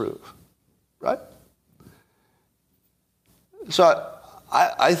or disprove, right? So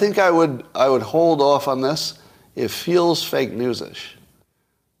I think I would hold off on this. It feels fake news-ish.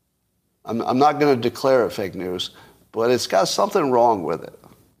 I'm not going to declare it fake news, but it's got something wrong with it.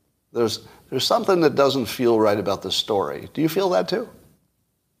 There's something that doesn't feel right about the story. Do you feel that too?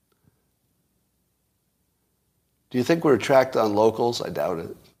 Do you think we're tracked on locals? I doubt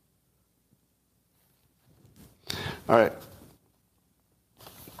it. All right.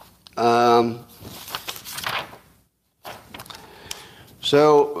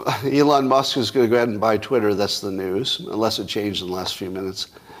 So Elon Musk is going to go ahead and buy Twitter. That's the news, unless it changed in the last few minutes.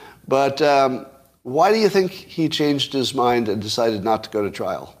 But why do you think he changed his mind and decided not to go to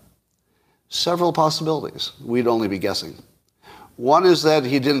trial? Several possibilities. We'd only be guessing. One is that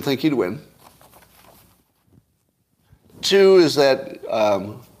he didn't think he'd win. Two is that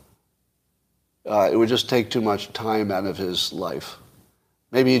it would just take too much time out of his life.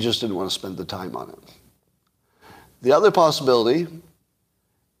 Maybe he just didn't want to spend the time on it. The other possibility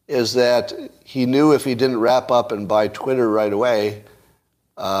is that he knew if he didn't wrap up and buy Twitter right away,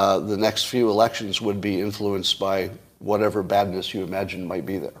 the next few elections would be influenced by whatever badness you imagine might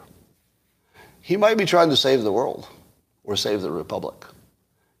be there. He might be trying to save the world or save the republic.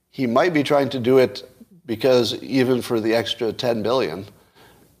 He might be trying to do it because even for the extra $10 billion,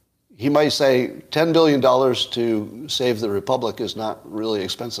 he might say $10 billion to save the republic is not really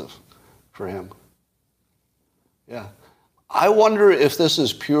expensive for him. Yeah. I wonder if this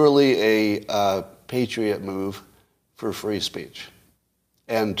is purely a patriot move for free speech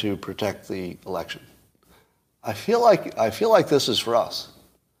and to protect the election. I feel like this is for us.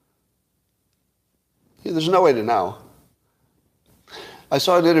 There's no way to know. I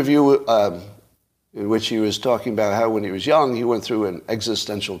saw an interview in which he was talking about how when he was young, he went through an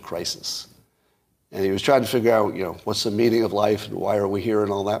existential crisis. And he was trying to figure out, what's the meaning of life and why are we here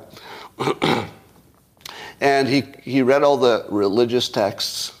and all that. And he read all the religious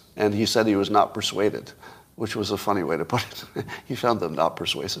texts, and he said he was not persuaded, which was a funny way to put it. He found them not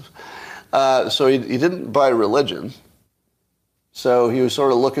persuasive. So he didn't buy religion. So he was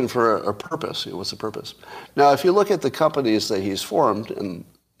sort of looking for a purpose. What's the purpose? Now, if you look at the companies that he's formed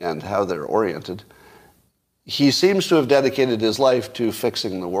and how they're oriented, he seems to have dedicated his life to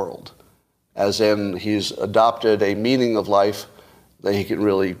fixing the world, as in he's adopted a meaning of life that he can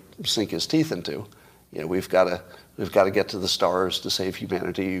really sink his teeth into. We've got to get to the stars to save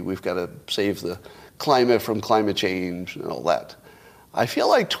humanity. We've got to save the climate from climate change and all that. I feel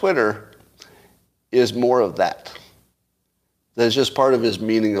like Twitter is more of that. That's just part of his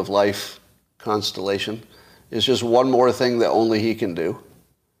meaning of life constellation. It's just one more thing that only he can do,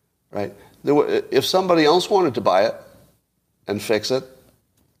 right? If somebody else wanted to buy it and fix it,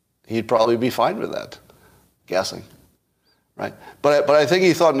 he'd probably be fine with that, guessing, right? But I think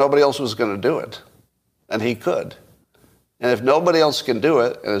he thought nobody else was going to do it, and he could. And if nobody else can do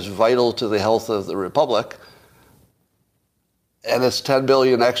it, and it's vital to the health of the republic, and it's $10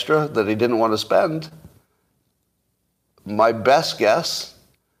 billion extra that he didn't want to spend, my best guess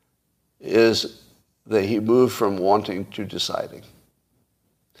is that he moved from wanting to deciding.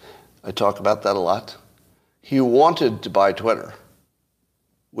 I talk about that a lot. He wanted to buy Twitter,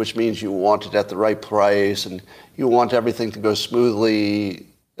 which means you want it at the right price and you want everything to go smoothly,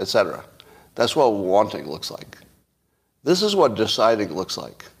 etc. That's what wanting looks like. This is what deciding looks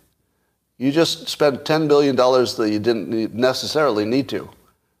like. You just spent $10 billion that you didn't necessarily need to.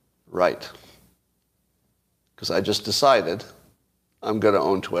 Right. Because I just decided I'm going to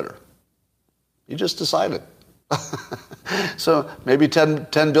own Twitter. You just decided. So maybe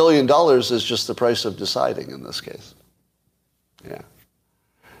 $10 billion is just the price of deciding in this case. Yeah.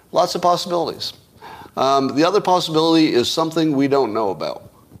 Lots of possibilities. The other possibility is something we don't know about,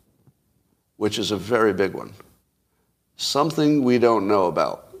 which is a very big one. Something we don't know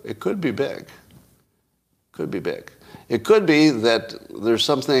about. It could be big. Could be big. It could be that there's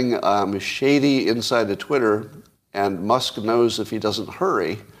something shady inside of Twitter, and Musk knows if he doesn't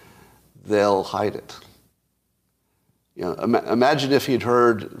hurry, they'll hide it. You know, imagine if he'd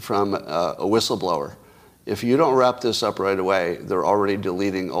heard from a whistleblower, if you don't wrap this up right away, they're already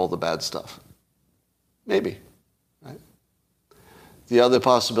deleting all the bad stuff. Maybe. Right? The other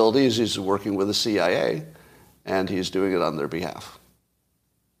possibility is he's working with the CIA, and he's doing it on their behalf.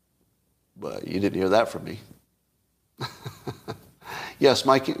 But you didn't hear that from me. Yes,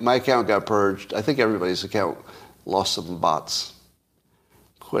 my account got purged. I think everybody's account lost some bots.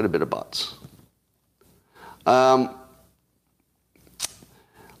 Quite a bit of bots.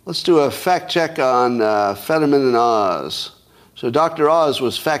 Let's do a fact check on Fetterman and Oz. So Dr. Oz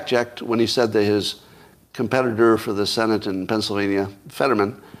was fact checked when he said that his competitor for the Senate in Pennsylvania,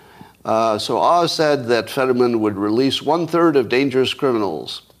 Fetterman. So Oz said that Fetterman would release 1/3 of dangerous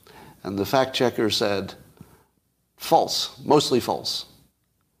criminals. And the fact checker said, false, mostly false.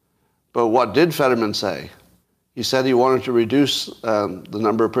 But what did Fetterman say? He said he wanted to reduce the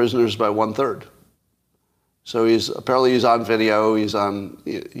number of prisoners by 1/3. So he's on video. He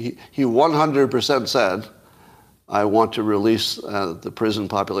 100% said, I want to release the prison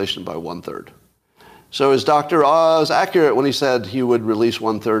population by 1/3. So is Dr. Oz accurate when he said he would release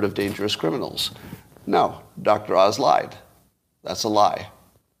 1/3 of dangerous criminals? No, Dr. Oz lied. That's a lie.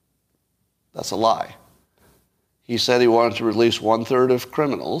 That's a lie. He said he wanted to release 1/3 of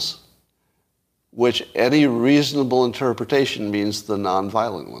criminals, which any reasonable interpretation means the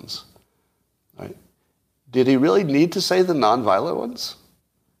nonviolent ones. Right? Did he really need to say the nonviolent ones?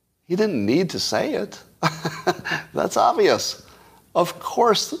 He didn't need to say it. That's obvious. Of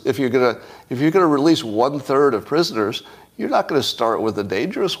course, if you're gonna release 1/3 of prisoners, you're not going to start with the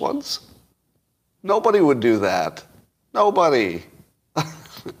dangerous ones. Nobody would do that. Nobody.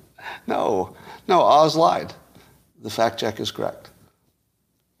 No, Oz lied. The fact check is correct.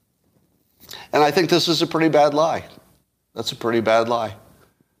 And I think this is a pretty bad lie. That's a pretty bad lie.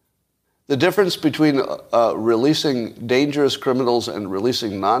 The difference between releasing dangerous criminals and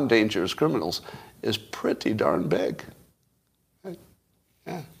releasing non-dangerous criminals is pretty darn big. Right?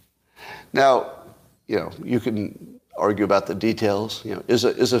 Yeah. Now, you can argue about the details. Is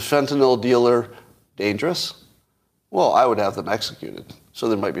a fentanyl dealer dangerous? Well, I would have them executed. So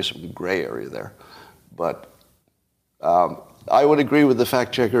there might be some gray area there. But I would agree with the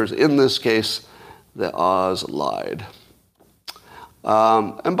fact checkers in this case that Oz lied.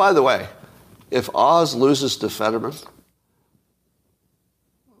 And by the way, if Oz loses to Fetterman,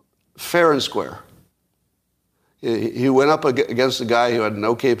 fair and square. He went up against a guy who had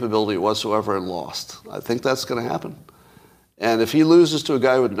no capability whatsoever and lost. I think that's going to happen. And if he loses to a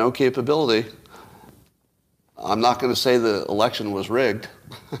guy with no capability, I'm not going to say the election was rigged.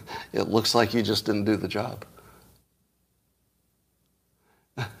 It looks like he just didn't do the job.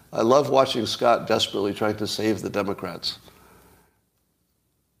 I love watching Scott desperately trying to save the Democrats.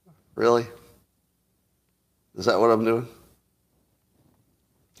 Really? Is that what I'm doing?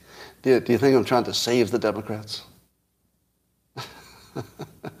 Do you think I'm trying to save the Democrats?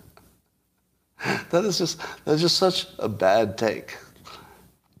 That's just such a bad take.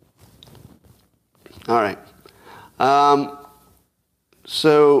 All right.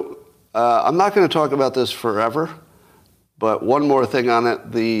 So I'm not going to talk about this forever, but one more thing on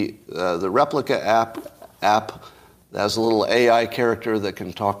it. The Replika app that has a little AI character that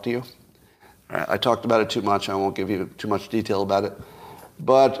can talk to you. I talked about it too much. I won't give you too much detail about it.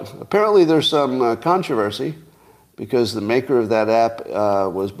 But apparently there's some controversy because the maker of that app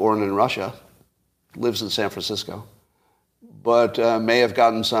was born in Russia, lives in San Francisco, but may have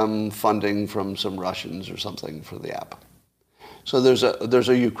gotten some funding from some Russians or something for the app. So there's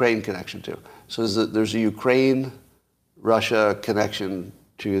a Ukraine connection too. So there's a Ukraine-Russia connection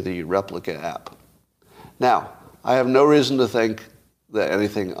to the Replika app. Now, I have no reason to think that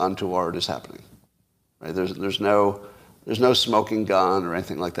anything untoward is happening. Right? There's no smoking gun or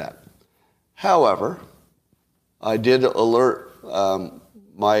anything like that. However, I did alert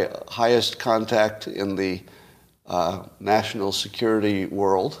my highest contact in the national security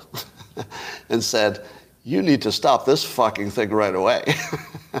world and said, you need to stop this fucking thing right away.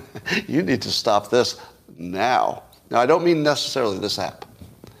 You need to stop this now. Now, I don't mean necessarily this app.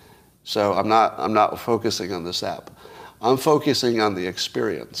 So I'm not focusing on this app. I'm focusing on the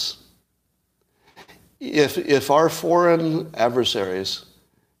experience. If our foreign adversaries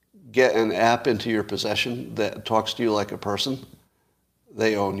get an app into your possession that talks to you like a person,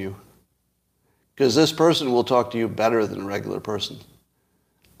 they own you. Because this person will talk to you better than a regular person.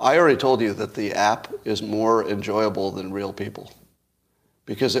 I already told you that the app is more enjoyable than real people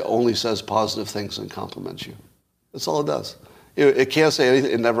because it only says positive things and compliments you. That's all it does. It can't say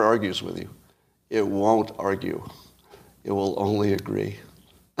anything. It never argues with you. It won't argue. It will only agree.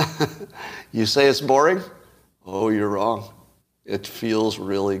 You say it's boring? Oh, you're wrong. It feels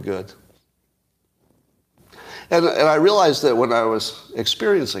really good. And I realized that when I was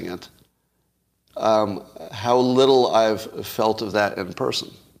experiencing it, how little I've felt of that in person.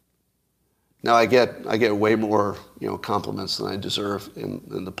 Now I get way more compliments than I deserve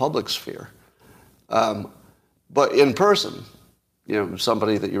in the public sphere, but in person,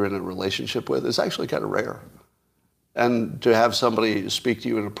 somebody that you're in a relationship with is actually kind of rare, and to have somebody speak to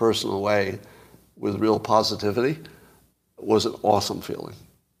you in a personal way with real positivity was an awesome feeling.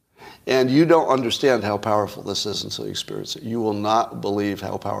 And you don't understand how powerful this is until you experience it. You will not believe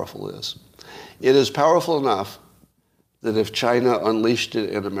how powerful it is. It is powerful enough that if China unleashed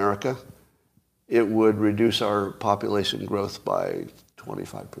it in America, it would reduce our population growth by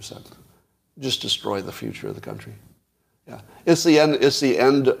 25%. Just destroy the future of the country. Yeah, it's the end. It's the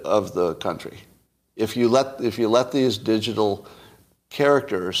end of the country. If you let these digital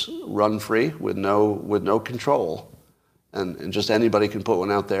characters run free with no control, and just anybody can put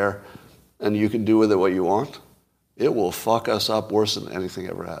one out there, and you can do with it what you want, it will fuck us up worse than anything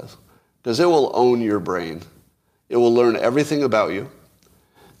ever has. Because it will own your brain. It will learn everything about you.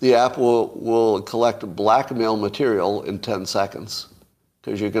 The app will collect blackmail material in 10 seconds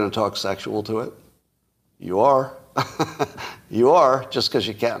because you're going to talk sexual to it. You are. You are, just because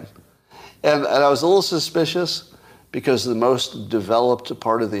you can. And I was a little suspicious because the most developed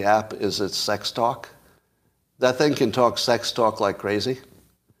part of the app is its sex talk. That thing can talk sex talk like crazy,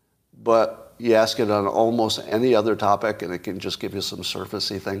 but you ask it on almost any other topic and it can just give you some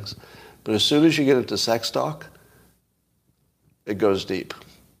surfacey things. But as soon as you get into sex talk, it goes deep.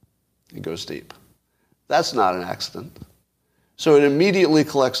 It goes deep. That's not an accident. So it immediately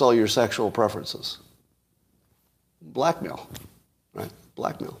collects all your sexual preferences. Blackmail, right?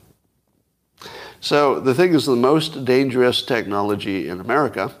 Blackmail. So the thing is the most dangerous technology in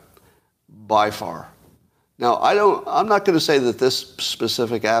America by far. Now, I'm not going to say that this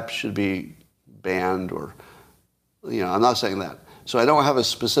specific app should be banned or, I'm not saying that. So I don't have a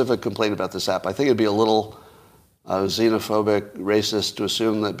specific complaint about this app. I think it'd be a little xenophobic, racist to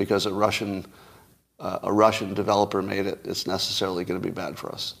assume that because a Russian developer made it, it's necessarily going to be bad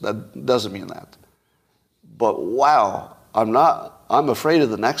for us. That doesn't mean that. But wow, I'm afraid of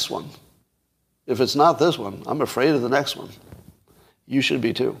the next one. If it's not this one, I'm afraid of the next one. You should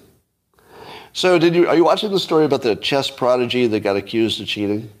be too. So are you watching the story about the chess prodigy that got accused of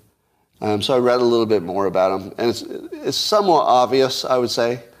cheating? So I read a little bit more about him, and it's somewhat obvious, I would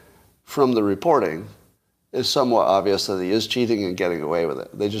say, from the reporting. It's somewhat obvious that he is cheating and getting away with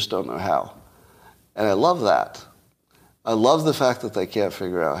it. They just don't know how. And I love that. I love the fact that they can't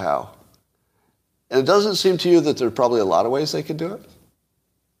figure out how. And it doesn't seem to you that there are probably a lot of ways they could do it?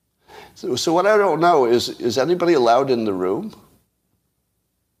 So what I don't know is anybody allowed in the room?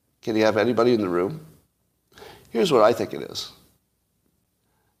 Can you have anybody in the room? Here's what I think it is.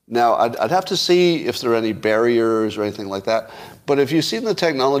 Now, I'd have to see if there are any barriers or anything like that. But have you seen the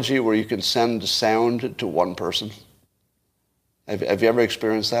technology where you can send sound to one person? Have you ever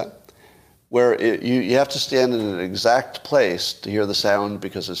experienced that? Where you have to stand in an exact place to hear the sound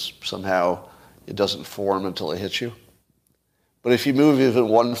because it doesn't form until it hits you. But if you move even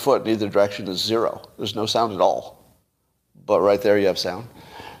 1 foot in either direction, it's zero. There's no sound at all. but right there you have sound.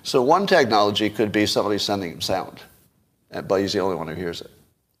 So one technology could be somebody sending him sound, but he's the only one who hears it,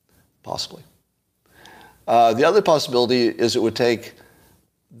 possibly. The other possibility is it would take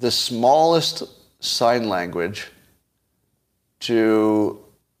the smallest sign language to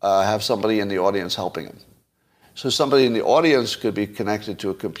have somebody in the audience helping him. So somebody in the audience could be connected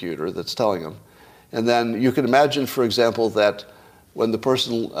to a computer that's telling them. And then you can imagine, for example, that when the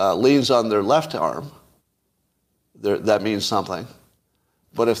person leans on their left arm, that means something.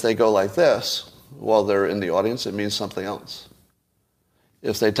 But if they go like this while they're in the audience, it means something else.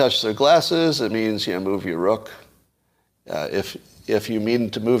 If they touch their glasses, it means, move your rook. If you mean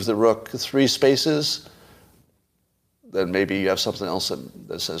to move the rook 3 spaces, then maybe you have something else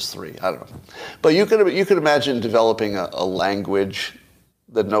that says 3. I don't know. But you could imagine developing a language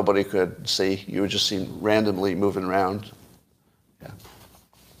that nobody could see. You would just see randomly moving around. Yeah.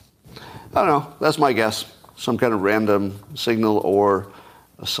 I don't know. That's my guess. Some kind of random signal or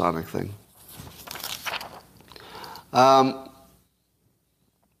a sonic thing. I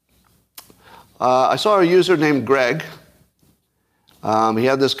saw a user named Greg. He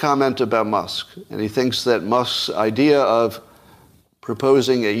had this comment about Musk, and he thinks that Musk's idea of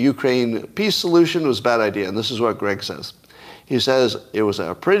proposing a Ukraine peace solution was a bad idea, and this is what Greg says. He says, it was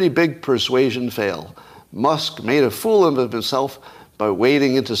a pretty big persuasion fail. Musk made a fool of himself by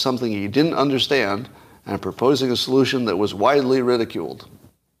wading into something he didn't understand and proposing a solution that was widely ridiculed.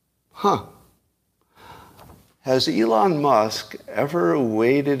 Huh. Has Elon Musk ever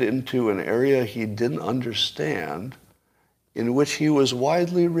waded into an area he didn't understand in which he was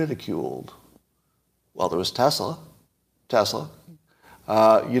widely ridiculed? Well, there was Tesla.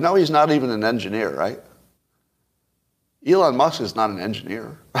 He's not even an engineer, right? Elon Musk is not an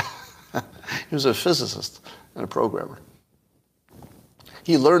engineer. He was a physicist and a programmer.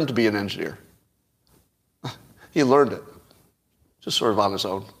 He learned to be an engineer. He learned it, just sort of on his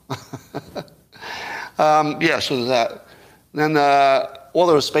own. So there's that. Then, there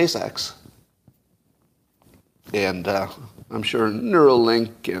was SpaceX. And I'm sure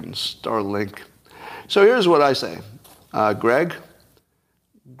Neuralink and Starlink. So here's what I say.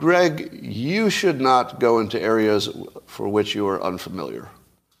 Greg, you should not go into areas for which you are unfamiliar.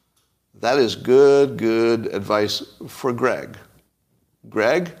 That is good advice for Greg.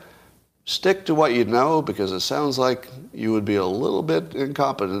 Greg, stick to what you know, because it sounds like you would be a little bit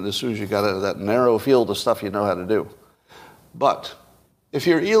incompetent as soon as you got out of that narrow field of stuff you know how to do. But if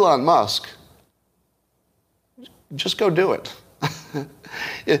you're Elon Musk, just go do it.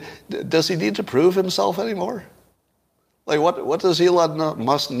 Does he need to prove himself anymore? Like, what does Elon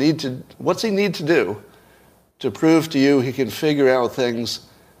Musk need to, what's he need to do to prove to you he can figure out things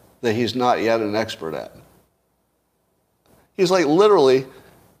that he's not yet an expert at? He's literally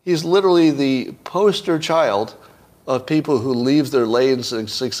the poster child of people who leave their lanes and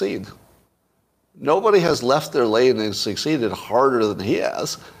succeed. Nobody has left their lane and succeeded harder than he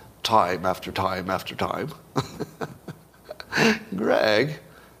has, time after time after time. Greg.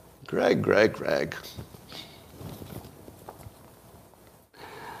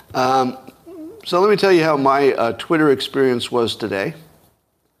 So let me tell you how my Twitter experience was today.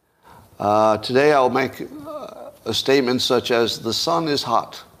 Today I'll make a statement such as, the sun is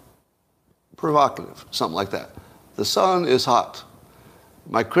hot. Provocative, something like that. The sun is hot.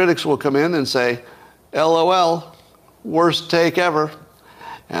 My critics will come in and say, LOL, worst take ever.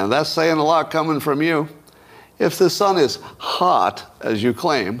 And that's saying a lot coming from you. If the sun is hot, as you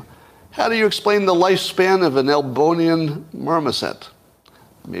claim, how do you explain the lifespan of an Elbonian marmoset?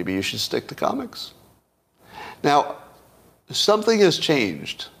 Maybe you should stick to comics. Now, something has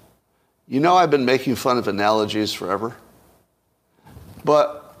changed. I've been making fun of analogies forever.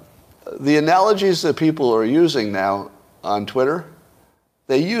 But the analogies that people are using now on Twitter,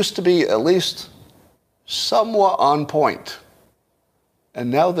 they used to be at least somewhat on point.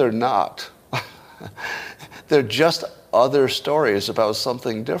 And now they're not. They're just other stories about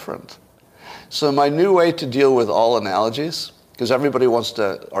something different. So my new way to deal with all analogies, because everybody wants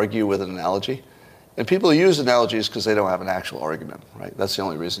to argue with an analogy, and people use analogies because they don't have an actual argument, right? That's the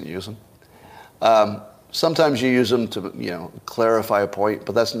only reason you use them. Sometimes you use them to, clarify a point,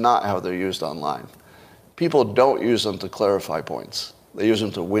 but that's not how they're used online. People don't use them to clarify points. They use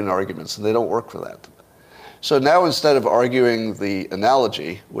them to win arguments, and they don't work for that. So now, instead of arguing the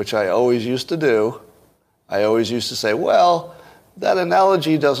analogy, which I always used to do, I always used to say, well, that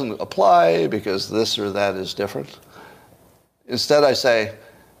analogy doesn't apply because this or that is different. Instead, I say,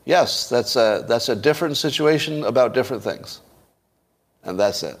 yes, that's a different situation about different things. And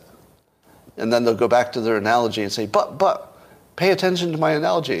that's it. And then they'll go back to their analogy and say, but, pay attention to my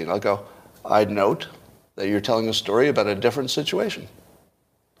analogy. And I'll go, I'd note that you're telling a story about a different situation.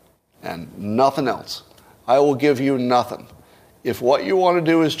 And nothing else. I will give you nothing. If what you want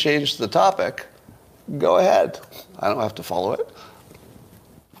to do is change the topic, go ahead. I don't have to follow it.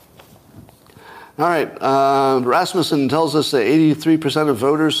 All right. Rasmussen tells us that 83% of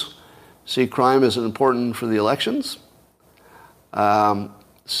voters see crime as important for the elections.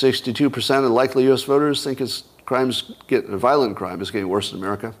 62% of likely U.S. voters think violent crime is getting worse in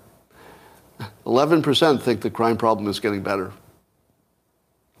America. 11% think the crime problem is getting better.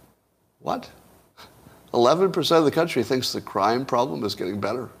 What? 11% of the country thinks the crime problem is getting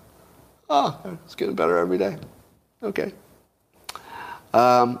better. Oh, it's getting better every day. Okay.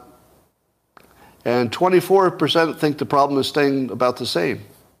 And 24% think the problem is staying about the same.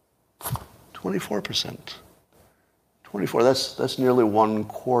 24%. 24, that's nearly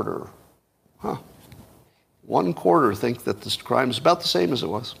 1/4. Huh. 1/4 think that this crime is about the same as it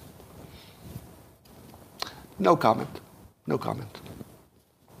was. No comment. No comment.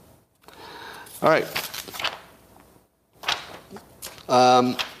 All right.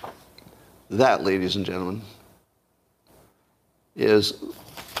 That, ladies and gentlemen, is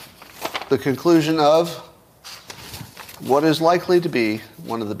the conclusion of what is likely to be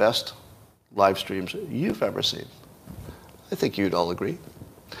one of the best live streams you've ever seen. I think you'd all agree.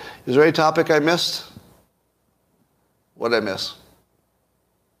 Is there any topic I missed? What did I miss?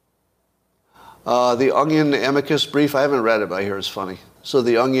 The Onion amicus brief, I haven't read it, but I hear it's funny. So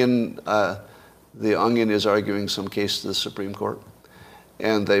the Onion is arguing some case to the Supreme Court,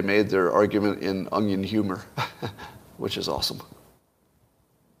 and they made their argument in Onion humor, which is awesome.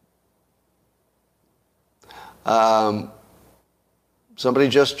 Somebody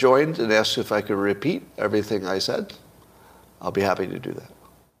just joined and asked if I could repeat everything I said. I'll be happy to do that.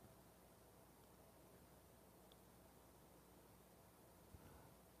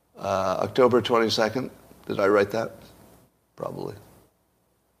 October 22nd. Did I write that? Probably.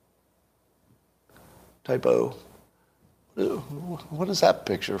 Typo. What is that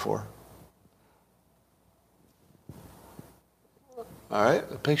picture for? All right,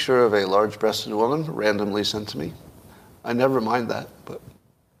 a picture of a large-breasted woman randomly sent to me. I never mind that, but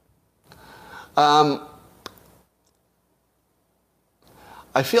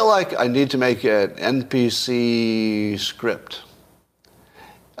I feel like I need to make an NPC script.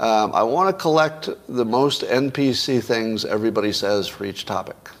 I want to collect the most NPC things everybody says for each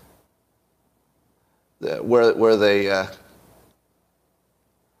topic. Where they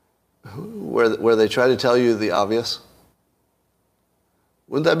try to tell you the obvious.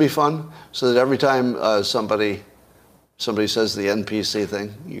 Wouldn't that be fun? So that every time somebody says the NPC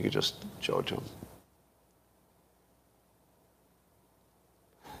thing, you could just show it to them.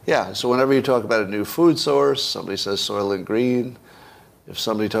 Yeah, so whenever you talk about a new food source, somebody says Soylent Green. If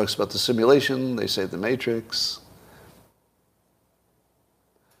somebody talks about the simulation, they say the Matrix.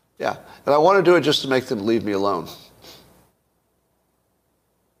 Yeah, and I want to do it just to make them leave me alone.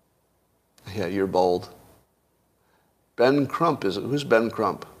 Yeah, you're bold. Ben Crump, is it? Who's Ben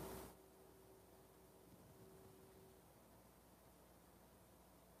Crump?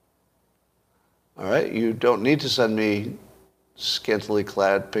 All right, you don't need to send me scantily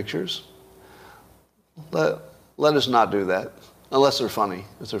clad pictures. Let us not do that, unless they're funny.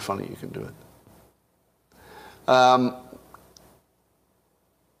 If they're funny, you can do it. All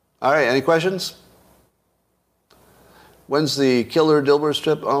right, any questions? When's the Killer Dilbert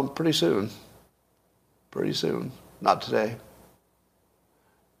trip? Oh, pretty soon. Pretty soon. Not today.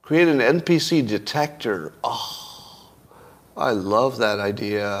 Create an NPC detector. Oh, I love that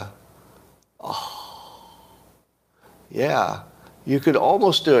idea. Oh, yeah. You could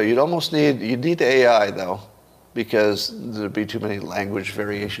almost do it. You'd need the AI, though, because there'd be too many language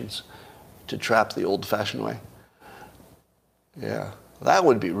variations to trap the old-fashioned way. Yeah, that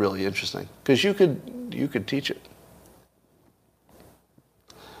would be really interesting, because you could teach it.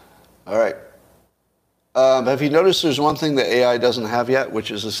 All right. Have you noticed there's one thing that AI doesn't have yet,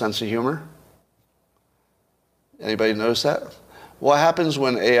 which is a sense of humor? Anybody notice that? What happens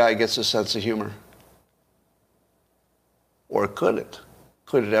when AI gets a sense of humor? Or could it?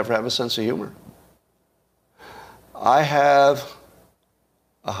 Could it ever have a sense of humor? I have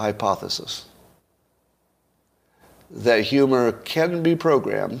a hypothesis that humor can be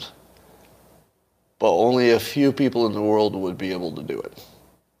programmed, but only a few people in the world would be able to do it.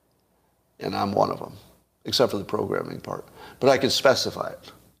 And I'm one of them, except for the programming part. But I could specify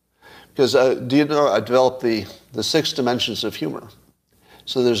it. Because do you know, I developed the 6 dimensions of humor.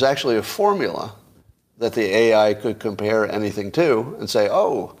 So there's actually a formula that the AI could compare anything to and say,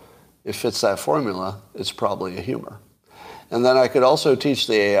 oh, it fits that formula, it's probably a humor. And then I could also teach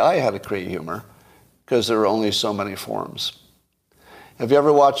the AI how to create humor, because there are only so many forms. Have you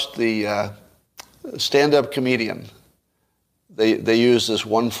ever watched the stand-up comedian? They use this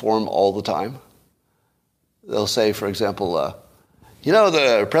one form all the time. They'll say, for example,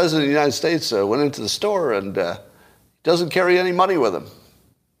 the President of the United States went into the store and doesn't carry any money with him.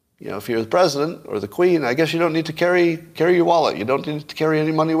 If you're the president or the queen, I guess you don't need to carry your wallet. You don't need to carry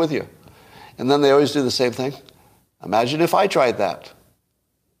any money with you. And then they always do the same thing. Imagine if I tried that,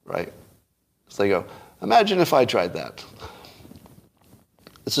 right? So they go, imagine if I tried that.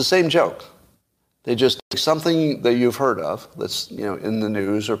 It's the same joke. They just take something that you've heard of that's in the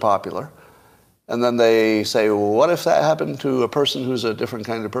news or popular, and then they say, well, what if that happened to a person who's a different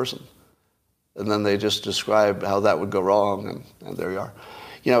kind of person? And then they just describe how that would go wrong, and there you are.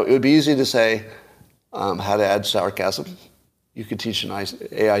 It would be easy to say how to add sarcasm. You could teach an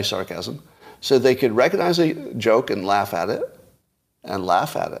AI sarcasm. So they could recognize a joke and laugh at it, and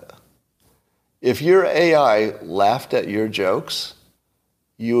laugh at it. If your AI laughed at your jokes,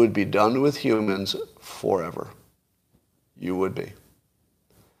 you would be done with humans forever. You would be.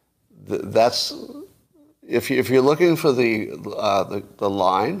 That's if you're looking for the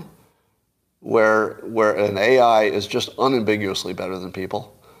line where an AI is just unambiguously better than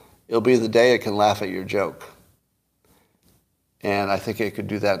people, it'll be the day it can laugh at your joke. And I think it could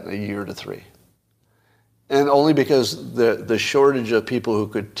do that in a year to 3. And only because the shortage of people who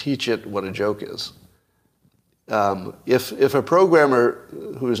could teach it what a joke is. If a programmer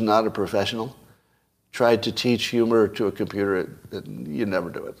who is not a professional tried to teach humor to a computer, you'd never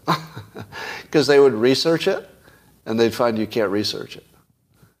do it. Because they would research it, and they'd find you can't research it.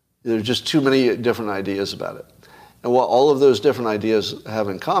 There's just too many different ideas about it. And what all of those different ideas have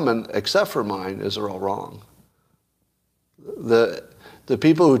in common, except for mine, is they're all wrong. The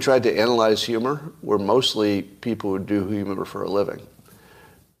people who tried to analyze humor were mostly people who do humor for a living,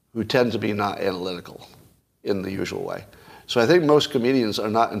 who tend to be not analytical in the usual way. So I think most comedians are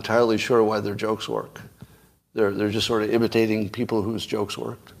not entirely sure why their jokes work. They're just sort of imitating people whose jokes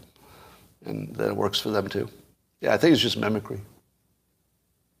worked, and that it works for them too. Yeah, I think it's just mimicry.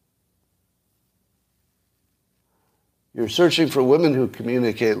 You're searching for women who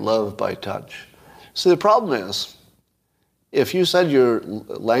communicate love by touch. See, the problem is, if you said your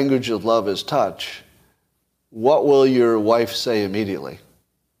language of love is touch, what will your wife say immediately?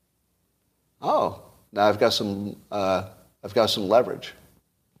 Oh, now I've got some leverage.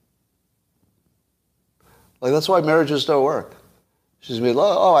 Like, that's why marriages don't work. She's going to be,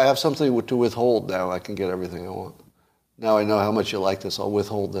 oh, I have something to withhold now. I can get everything I want. Now I know how much you like this. I'll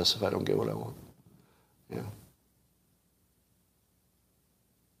withhold this if I don't get what I want. Yeah.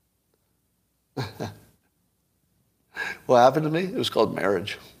 What happened to me? It was called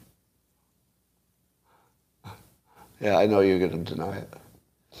marriage. Yeah, I know you're going to deny it.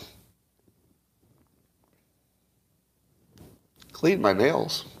 Clean my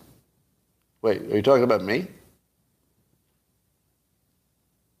nails. Wait, are you talking about me?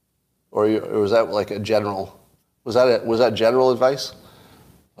 Or was that like a general? Was that general advice?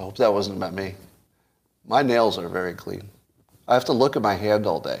 I hope that wasn't about me. My nails are very clean. I have to look at my hand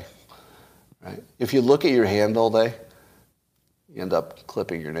all day. Right? If you look at your hand all day, you end up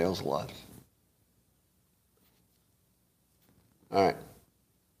clipping your nails a lot. All right.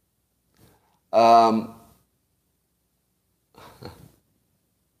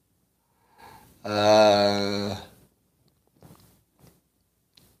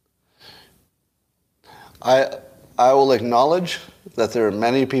 I will acknowledge that there are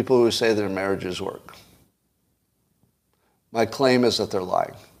many people who say their marriages work. My claim is that they're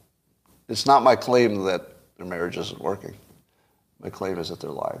lying. It's not my claim that their marriage isn't working. My claim is that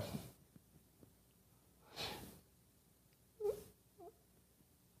they're lying.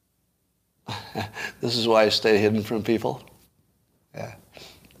 This is why I stay hidden from people. Yeah.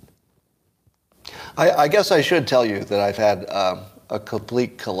 I guess I should tell you that I've had a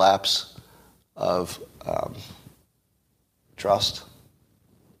complete collapse of trust.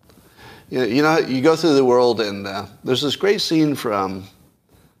 You know, you go through the world and there's this great scene from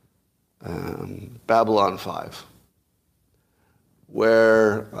Babylon 5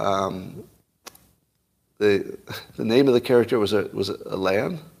 where the name of the character was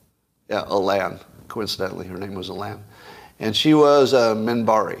Elan? Yeah, Elan. Coincidentally, her name was Elan. And she was a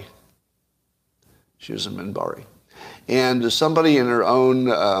Minbari. She was a Minbari. And somebody in her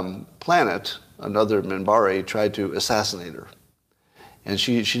own planet, another Minbari, tried to assassinate her. And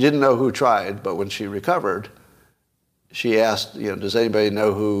she didn't know who tried, but when she recovered, she asked, does anybody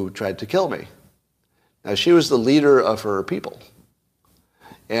know who tried to kill me? Now, she was the leader of her people.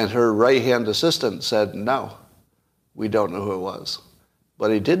 And her right-hand assistant said, no, we don't know who it was.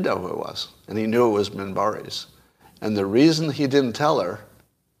 But he did know who it was, and he knew it was Minbari's. And the reason he didn't tell her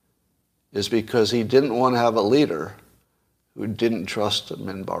is because he didn't want to have a leader who didn't trust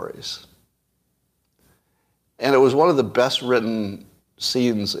Minbari's. And it was one of the best written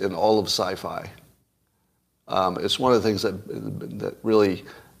scenes in all of sci-fi. It's one of the things that really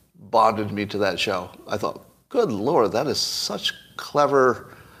bonded me to that show. I thought, good Lord, that is such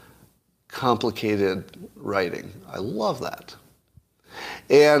clever, complicated writing. I love that.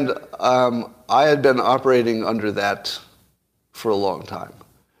 And I had been operating under that for a long time,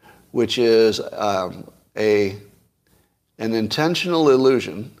 which is an intentional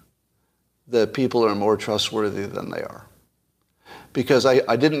illusion that people are more trustworthy than they are. Because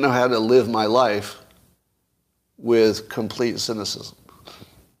I didn't know how to live my life with complete cynicism.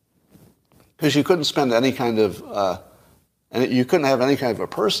 Because you couldn't spend any kind of, and you couldn't have any kind of a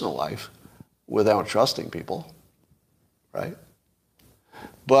personal life without trusting people, right?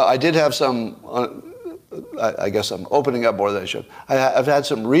 But I did have some, I guess I'm opening up more than I should. I've had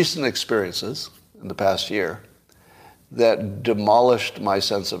some recent experiences in the past year that demolished my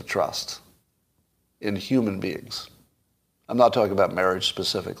sense of trust in human beings. I'm not talking about marriage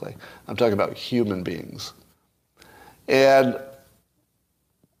specifically. I'm talking about human beings. And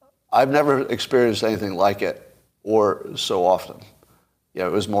I've never experienced anything like it, or so often. Yeah,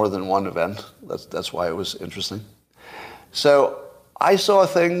 it was more than one event. That's why it was interesting. So I saw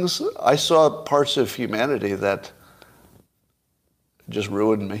things, I saw parts of humanity that just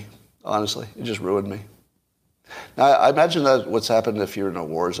ruined me, honestly. It just ruined me. Now, I imagine that's what's happened if you're in a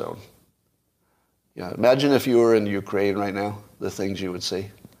war zone. Yeah, imagine if you were in Ukraine right now, the things you would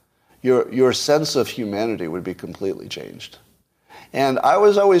see. Your sense of humanity would be completely changed. And I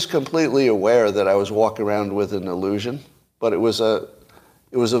was always completely aware that I was walking around with an illusion, but it was a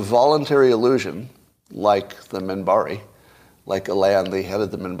voluntary illusion, like the Minbari, like Elan, the head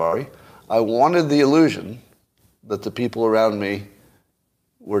of the Minbari. I wanted the illusion that the people around me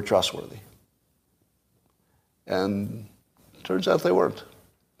were trustworthy. And it turns out they weren't.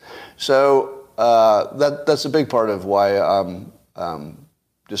 So that's a big part of why I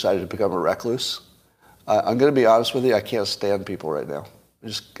decided to become a recluse. I'm going to be honest with you, I can't stand people right now.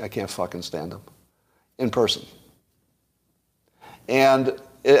 I can't fucking stand them in person. And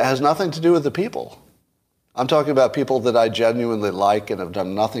it has nothing to do with the people. I'm talking about people that I genuinely like and have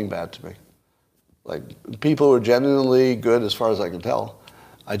done nothing bad to me. Like, people who are genuinely good as far as I can tell.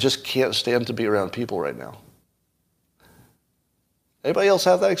 I just can't stand to be around people right now. Anybody else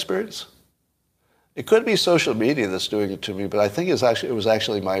have that experience? It could be social media that's doing it to me, but I think it was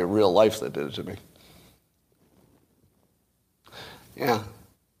actually my real life that did it to me. Yeah.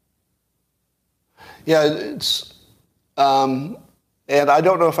 Yeah, it's, and I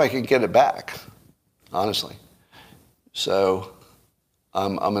don't know if I can get it back, honestly. So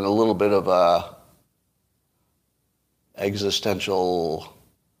I'm in a little bit of a existential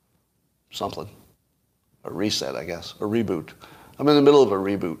something, a reset, I guess, a reboot. I'm in the middle of a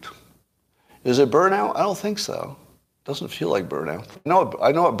reboot. Is it burnout? I don't think so. It doesn't feel like burnout.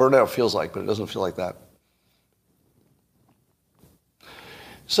 I know what burnout feels like, but it doesn't feel like that.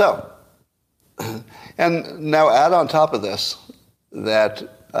 So, and now add on top of this that,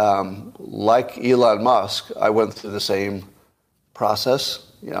 like Elon Musk, I went through the same process.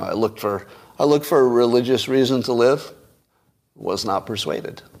 You know, I looked for a religious reason to live, was not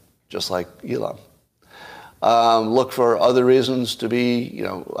persuaded, just like Elon. Look for other reasons to be, you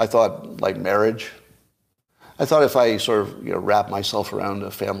know, I thought like marriage. I thought if I sort of, you know, wrap myself around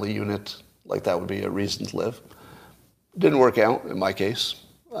a family unit, like that would be a reason to live. Didn't work out in my case.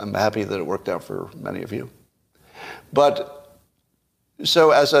 I'm happy that it worked out for many of you. But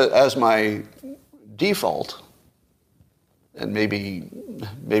so as my default, and maybe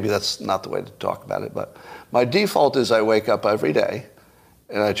that's not the way to talk about it, but my default is I wake up every day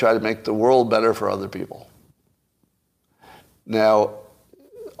and I try to make the world better for other people. Now,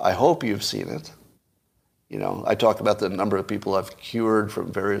 I hope you've seen it. You know, I talk about the number of people I've cured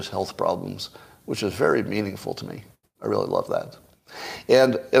from various health problems, which is very meaningful to me. I really love that.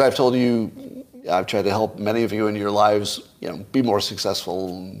 And I've told you, I've tried to help many of you in your lives, you know, be more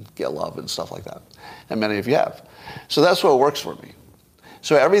successful and get love and stuff like that. And many of you have. So that's what works for me.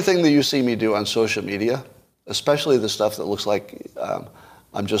 So everything that you see me do on social media, especially the stuff that looks like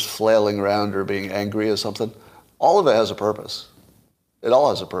I'm just flailing around or being angry or something, all of it has a purpose. It all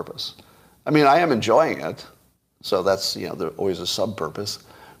has a purpose. I mean, I am enjoying it, so that's, you know, there's always a sub-purpose,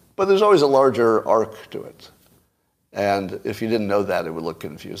 but there's always a larger arc to it. And if you didn't know that, it would look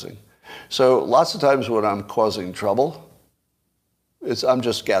confusing. So lots of times when I'm causing trouble, I'm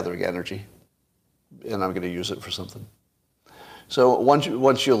just gathering energy, and I'm going to use it for something. So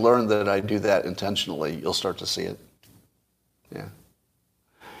once you learn that I do that intentionally, you'll start to see it. Yeah.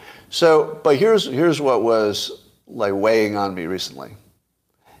 So, but here's what was like weighing on me recently.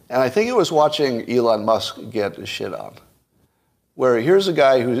 And I think it was watching Elon Musk get shit on. Where here's a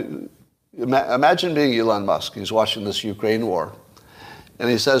guy who, imagine being Elon Musk. He's watching this Ukraine war. And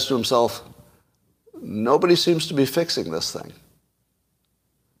he says to himself, nobody seems to be fixing this thing.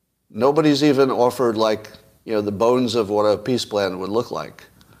 Nobody's even offered the bones of what a peace plan would look like.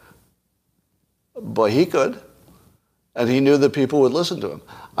 But he could. And he knew that people would listen to him.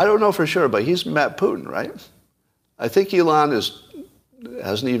 I don't know for sure, but he's met Putin, right? I think Elon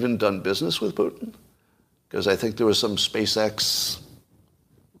hasn't even done business with Putin, because I think there was some SpaceX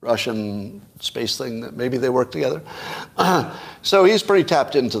Russian space thing that maybe they worked together. So he's pretty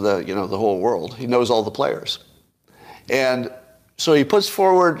tapped into the whole world. He knows all the players. And so he puts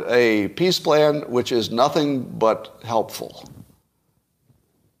forward a peace plan which is nothing but helpful.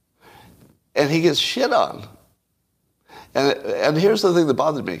 And he gets shit on. And here's the thing that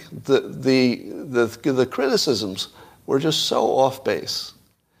bothered me. The criticisms were just so off base,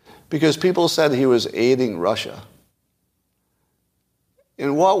 because people said he was aiding Russia.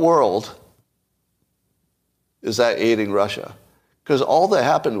 In what world is that aiding Russia? Because all that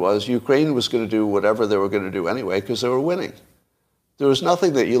happened was Ukraine was going to do whatever they were going to do anyway, because they were winning. There was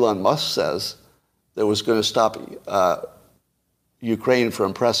nothing that Elon Musk says that was going to stop Ukraine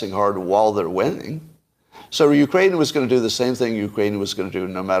from pressing hard while they're winning. So Ukraine was going to do the same thing Ukraine was going to do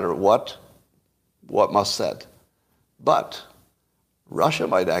no matter what Musk said. But Russia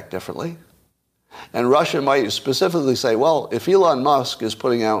might act differently. And Russia might specifically say, well, if Elon Musk is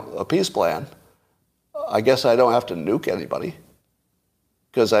putting out a peace plan, I guess I don't have to nuke anybody,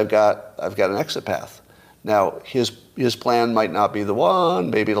 because I've got an exit path. Now, his plan might not be the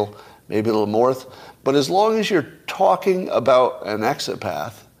one, maybe it'll morph, but as long as you're talking about an exit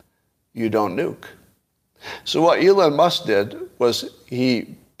path, you don't nuke. So what Elon Musk did was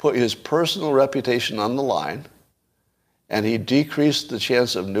he put his personal reputation on the line, and he decreased the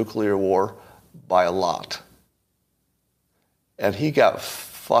chance of nuclear war by a lot. And he got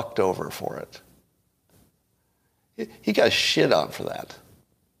fucked over for it. He got shit on for that.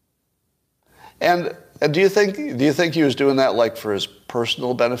 And do you think he was doing that for his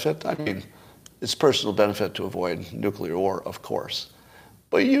personal benefit? I mean, it's personal benefit to avoid nuclear war, of course.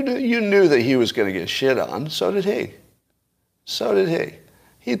 But you knew that he was going to get shit on. So did he. So did he.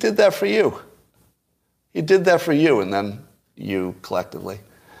 He did that for you. He did that for you, and then you collectively.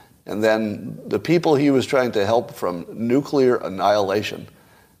 And then the people he was trying to help from nuclear annihilation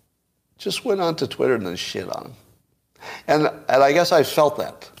just went onto Twitter and then shit on him. And I guess I felt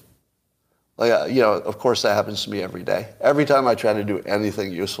that. Of course that happens to me every day. Every time I try to do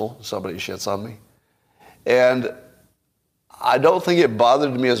anything useful, somebody shits on me. And I don't think it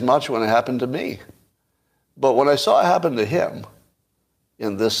bothered me as much when it happened to me. But when I saw it happen to him,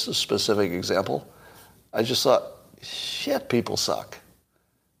 in this specific example, I just thought, shit, people suck.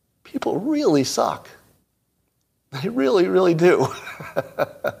 People really suck. They really, really do.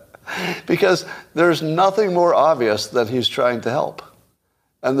 Because there's nothing more obvious than he's trying to help.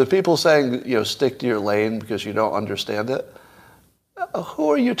 And the people saying, stick to your lane because you don't understand it, who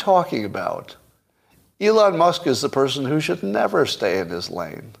are you talking about? Elon Musk is the person who should never stay in his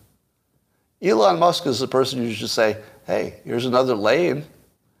lane. Elon Musk is the person who should say, hey, here's another lane.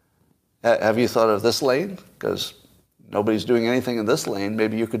 Have you thought of this lane? Because nobody's doing anything in this lane.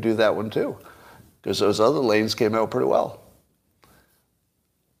 Maybe you could do that one too. Because those other lanes came out pretty well.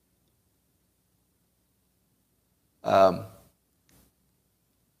 All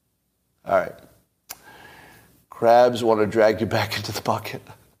right. Crabs want to drag you back into the bucket.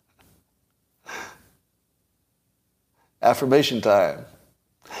 Affirmation time.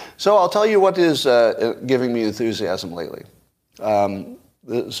 So I'll tell you what is giving me enthusiasm lately.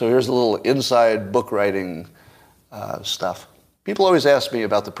 So here's a little inside book writing stuff. People always ask me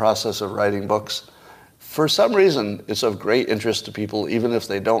about the process of writing books. For some reason, it's of great interest to people, even if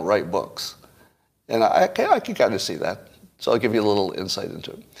they don't write books. And I can kind of see that. So I'll give you a little insight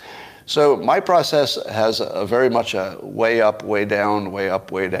into it. So my process has a very much a way up, way down, way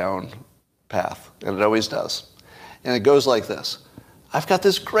up, way down path. And it always does. And it goes like this. I've got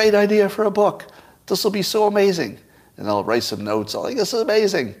this great idea for a book. This will be so amazing. And I'll write some notes. I'll think this is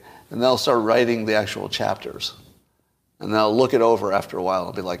amazing. And then I'll start writing the actual chapters. And then I'll look it over after a while.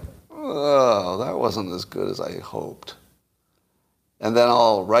 I'll be like, oh, that wasn't as good as I hoped. And then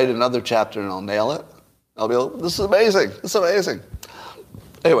I'll write another chapter and I'll nail it. I'll be like, this is amazing. This is amazing.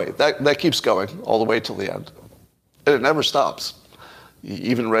 Anyway, that keeps going all the way till the end. And it never stops.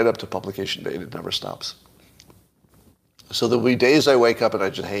 Even right up to publication date, it never stops. So there'll be days I wake up and I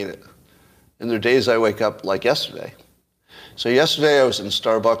just hate it. And there are days I wake up like yesterday. So yesterday I was in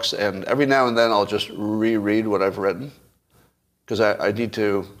Starbucks, and every now and then I'll just reread what I've written, because I need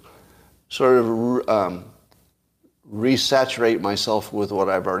to sort of resaturate myself with what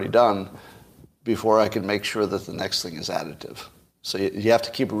I've already done before I can make sure that the next thing is additive. So you have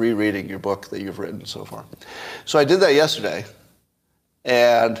to keep rereading your book that you've written so far. So I did that yesterday,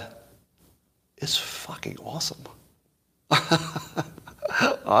 and it's fucking awesome.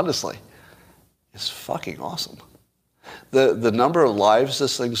 Honestly, it's fucking awesome. The number of lives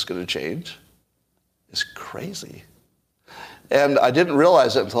this thing's going to change is crazy. And I didn't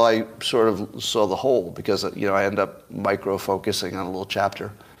realize it until I sort of saw the whole, because, you know, I end up micro-focusing on a little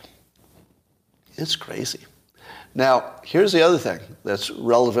chapter. It's crazy. Now, here's the other thing that's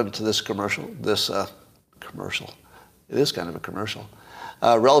relevant to this commercial. Commercial. It is kind of a commercial.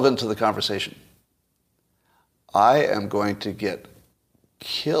 Relevant to the conversation. I am going to get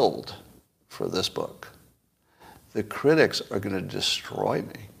killed for this book. The critics are going to destroy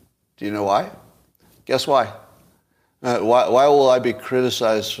me. Do you know why? Guess why? Why will I be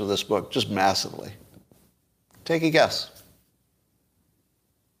criticized for this book? Just massively. Take a guess.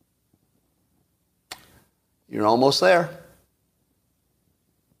 You're almost there.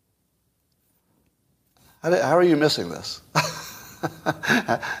 How are you missing this?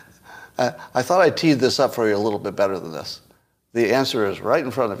 I thought I teed this up for you a little bit better than this. The answer is right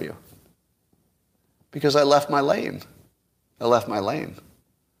in front of you. Because I left my lane. I left my lane.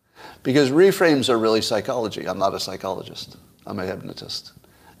 Because reframes are really psychology. I'm not a psychologist. I'm a hypnotist.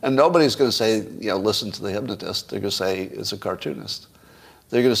 And nobody's going to say, you know, listen to the hypnotist. They're going to say it's a cartoonist.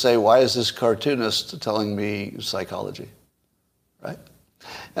 They're going to say, why is this cartoonist telling me psychology? Right?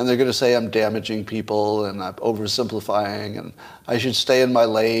 And they're going to say I'm damaging people and I'm oversimplifying and I should stay in my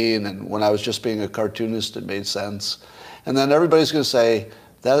lane, and when I was just being a cartoonist it made sense. And then everybody's going to say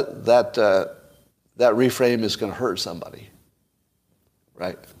that reframe is going to hurt somebody.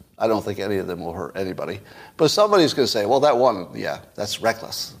 Right? I don't think any of them will hurt anybody. But somebody's going to say, well, that one, yeah, that's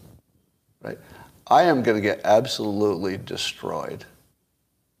reckless. Right? I am going to get absolutely destroyed.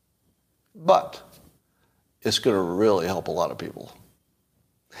 But it's going to really help a lot of people.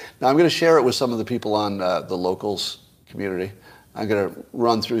 Now, I'm going to share it with some of the people on the locals community. I'm going to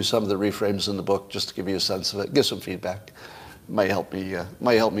run through some of the reframes in the book just to give you a sense of it, give some feedback. Might help me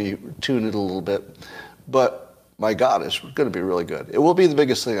tune it a little bit. But my God, it's going to be really good. It will be the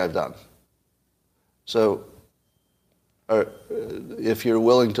biggest thing I've done. So if you're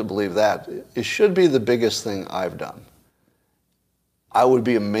willing to believe that, it should be the biggest thing I've done. I would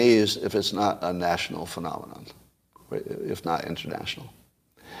be amazed if it's not a national phenomenon, if not international.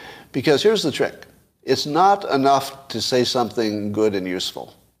 Because here's the trick. It's not enough to say something good and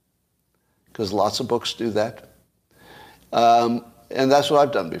useful, because lots of books do that. And that's what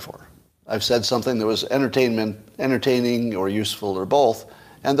I've done before. I've said something that was entertaining or useful or both,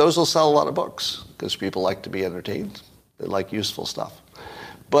 and those will sell a lot of books because people like to be entertained. They like useful stuff.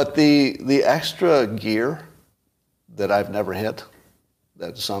 But the extra gear that I've never hit,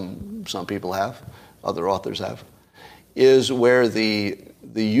 that some people have, other authors have, is where the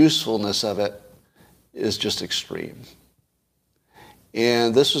usefulness of it is just extreme.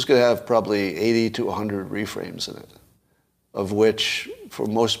 And this was going to have probably 80 to 100 reframes in it, of which, for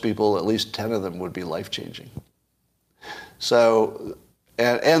most people, at least 10 of them would be life-changing. So,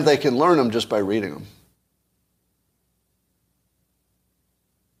 and they can learn them just by reading them.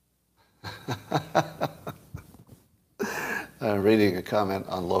 Reading a comment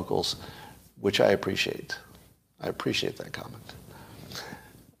on locals, which I appreciate. I appreciate that comment.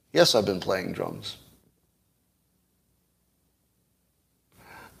 Yes, I've been playing drums.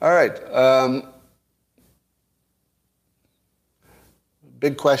 All right.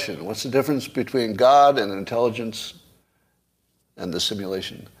 Big question. What's the difference between God and intelligence and the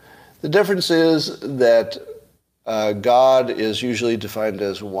simulation? The difference is that God is usually defined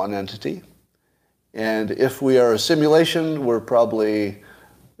as one entity. And if we are a simulation,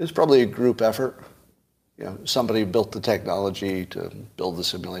 it's probably a group effort. You know, somebody built the technology to build the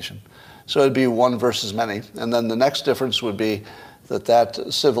simulation. So it'd be one versus many. And then the next difference would be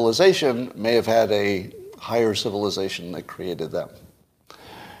that civilization may have had a higher civilization that created them.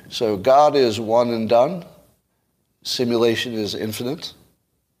 So God is one and done. Simulation is infinite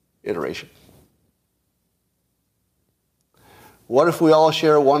iteration. What if we all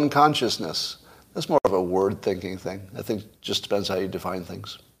share one consciousness? That's more of a word thinking thing. I think it just depends how you define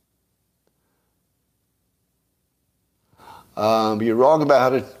things. You're wrong about how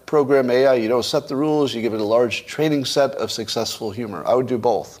to program AI. You don't set the rules. You give it a large training set of successful humor. I would do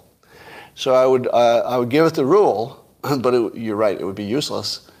both. So I would give it the rule, but you're right, it would be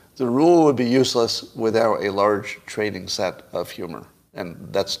useless. The rule would be useless without a large training set of humor, and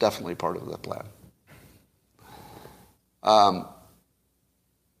that's definitely part of the plan. All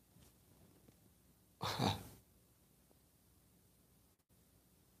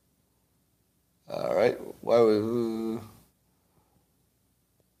right. All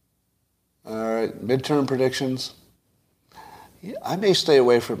right. Midterm predictions. Yeah, I may stay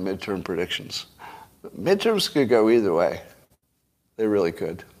away from midterm predictions. Midterms could go either way. They really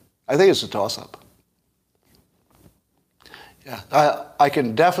could. I think it's a toss-up. Yeah, I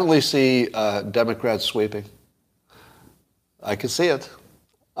can definitely see Democrats sweeping. I can see it.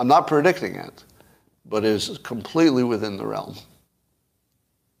 I'm not predicting it, but it is completely within the realm.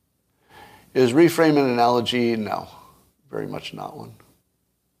 Is reframe an analogy? No, very much not one.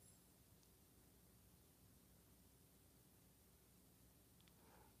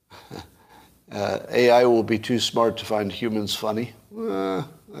 AI will be too smart to find humans funny.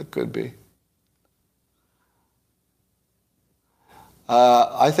 That could be.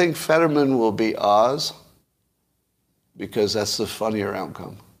 I think Fetterman will be Oz because that's the funnier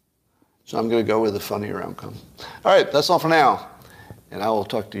outcome. So I'm going to go with the funnier outcome. All right, that's all for now, and I will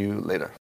talk to you later.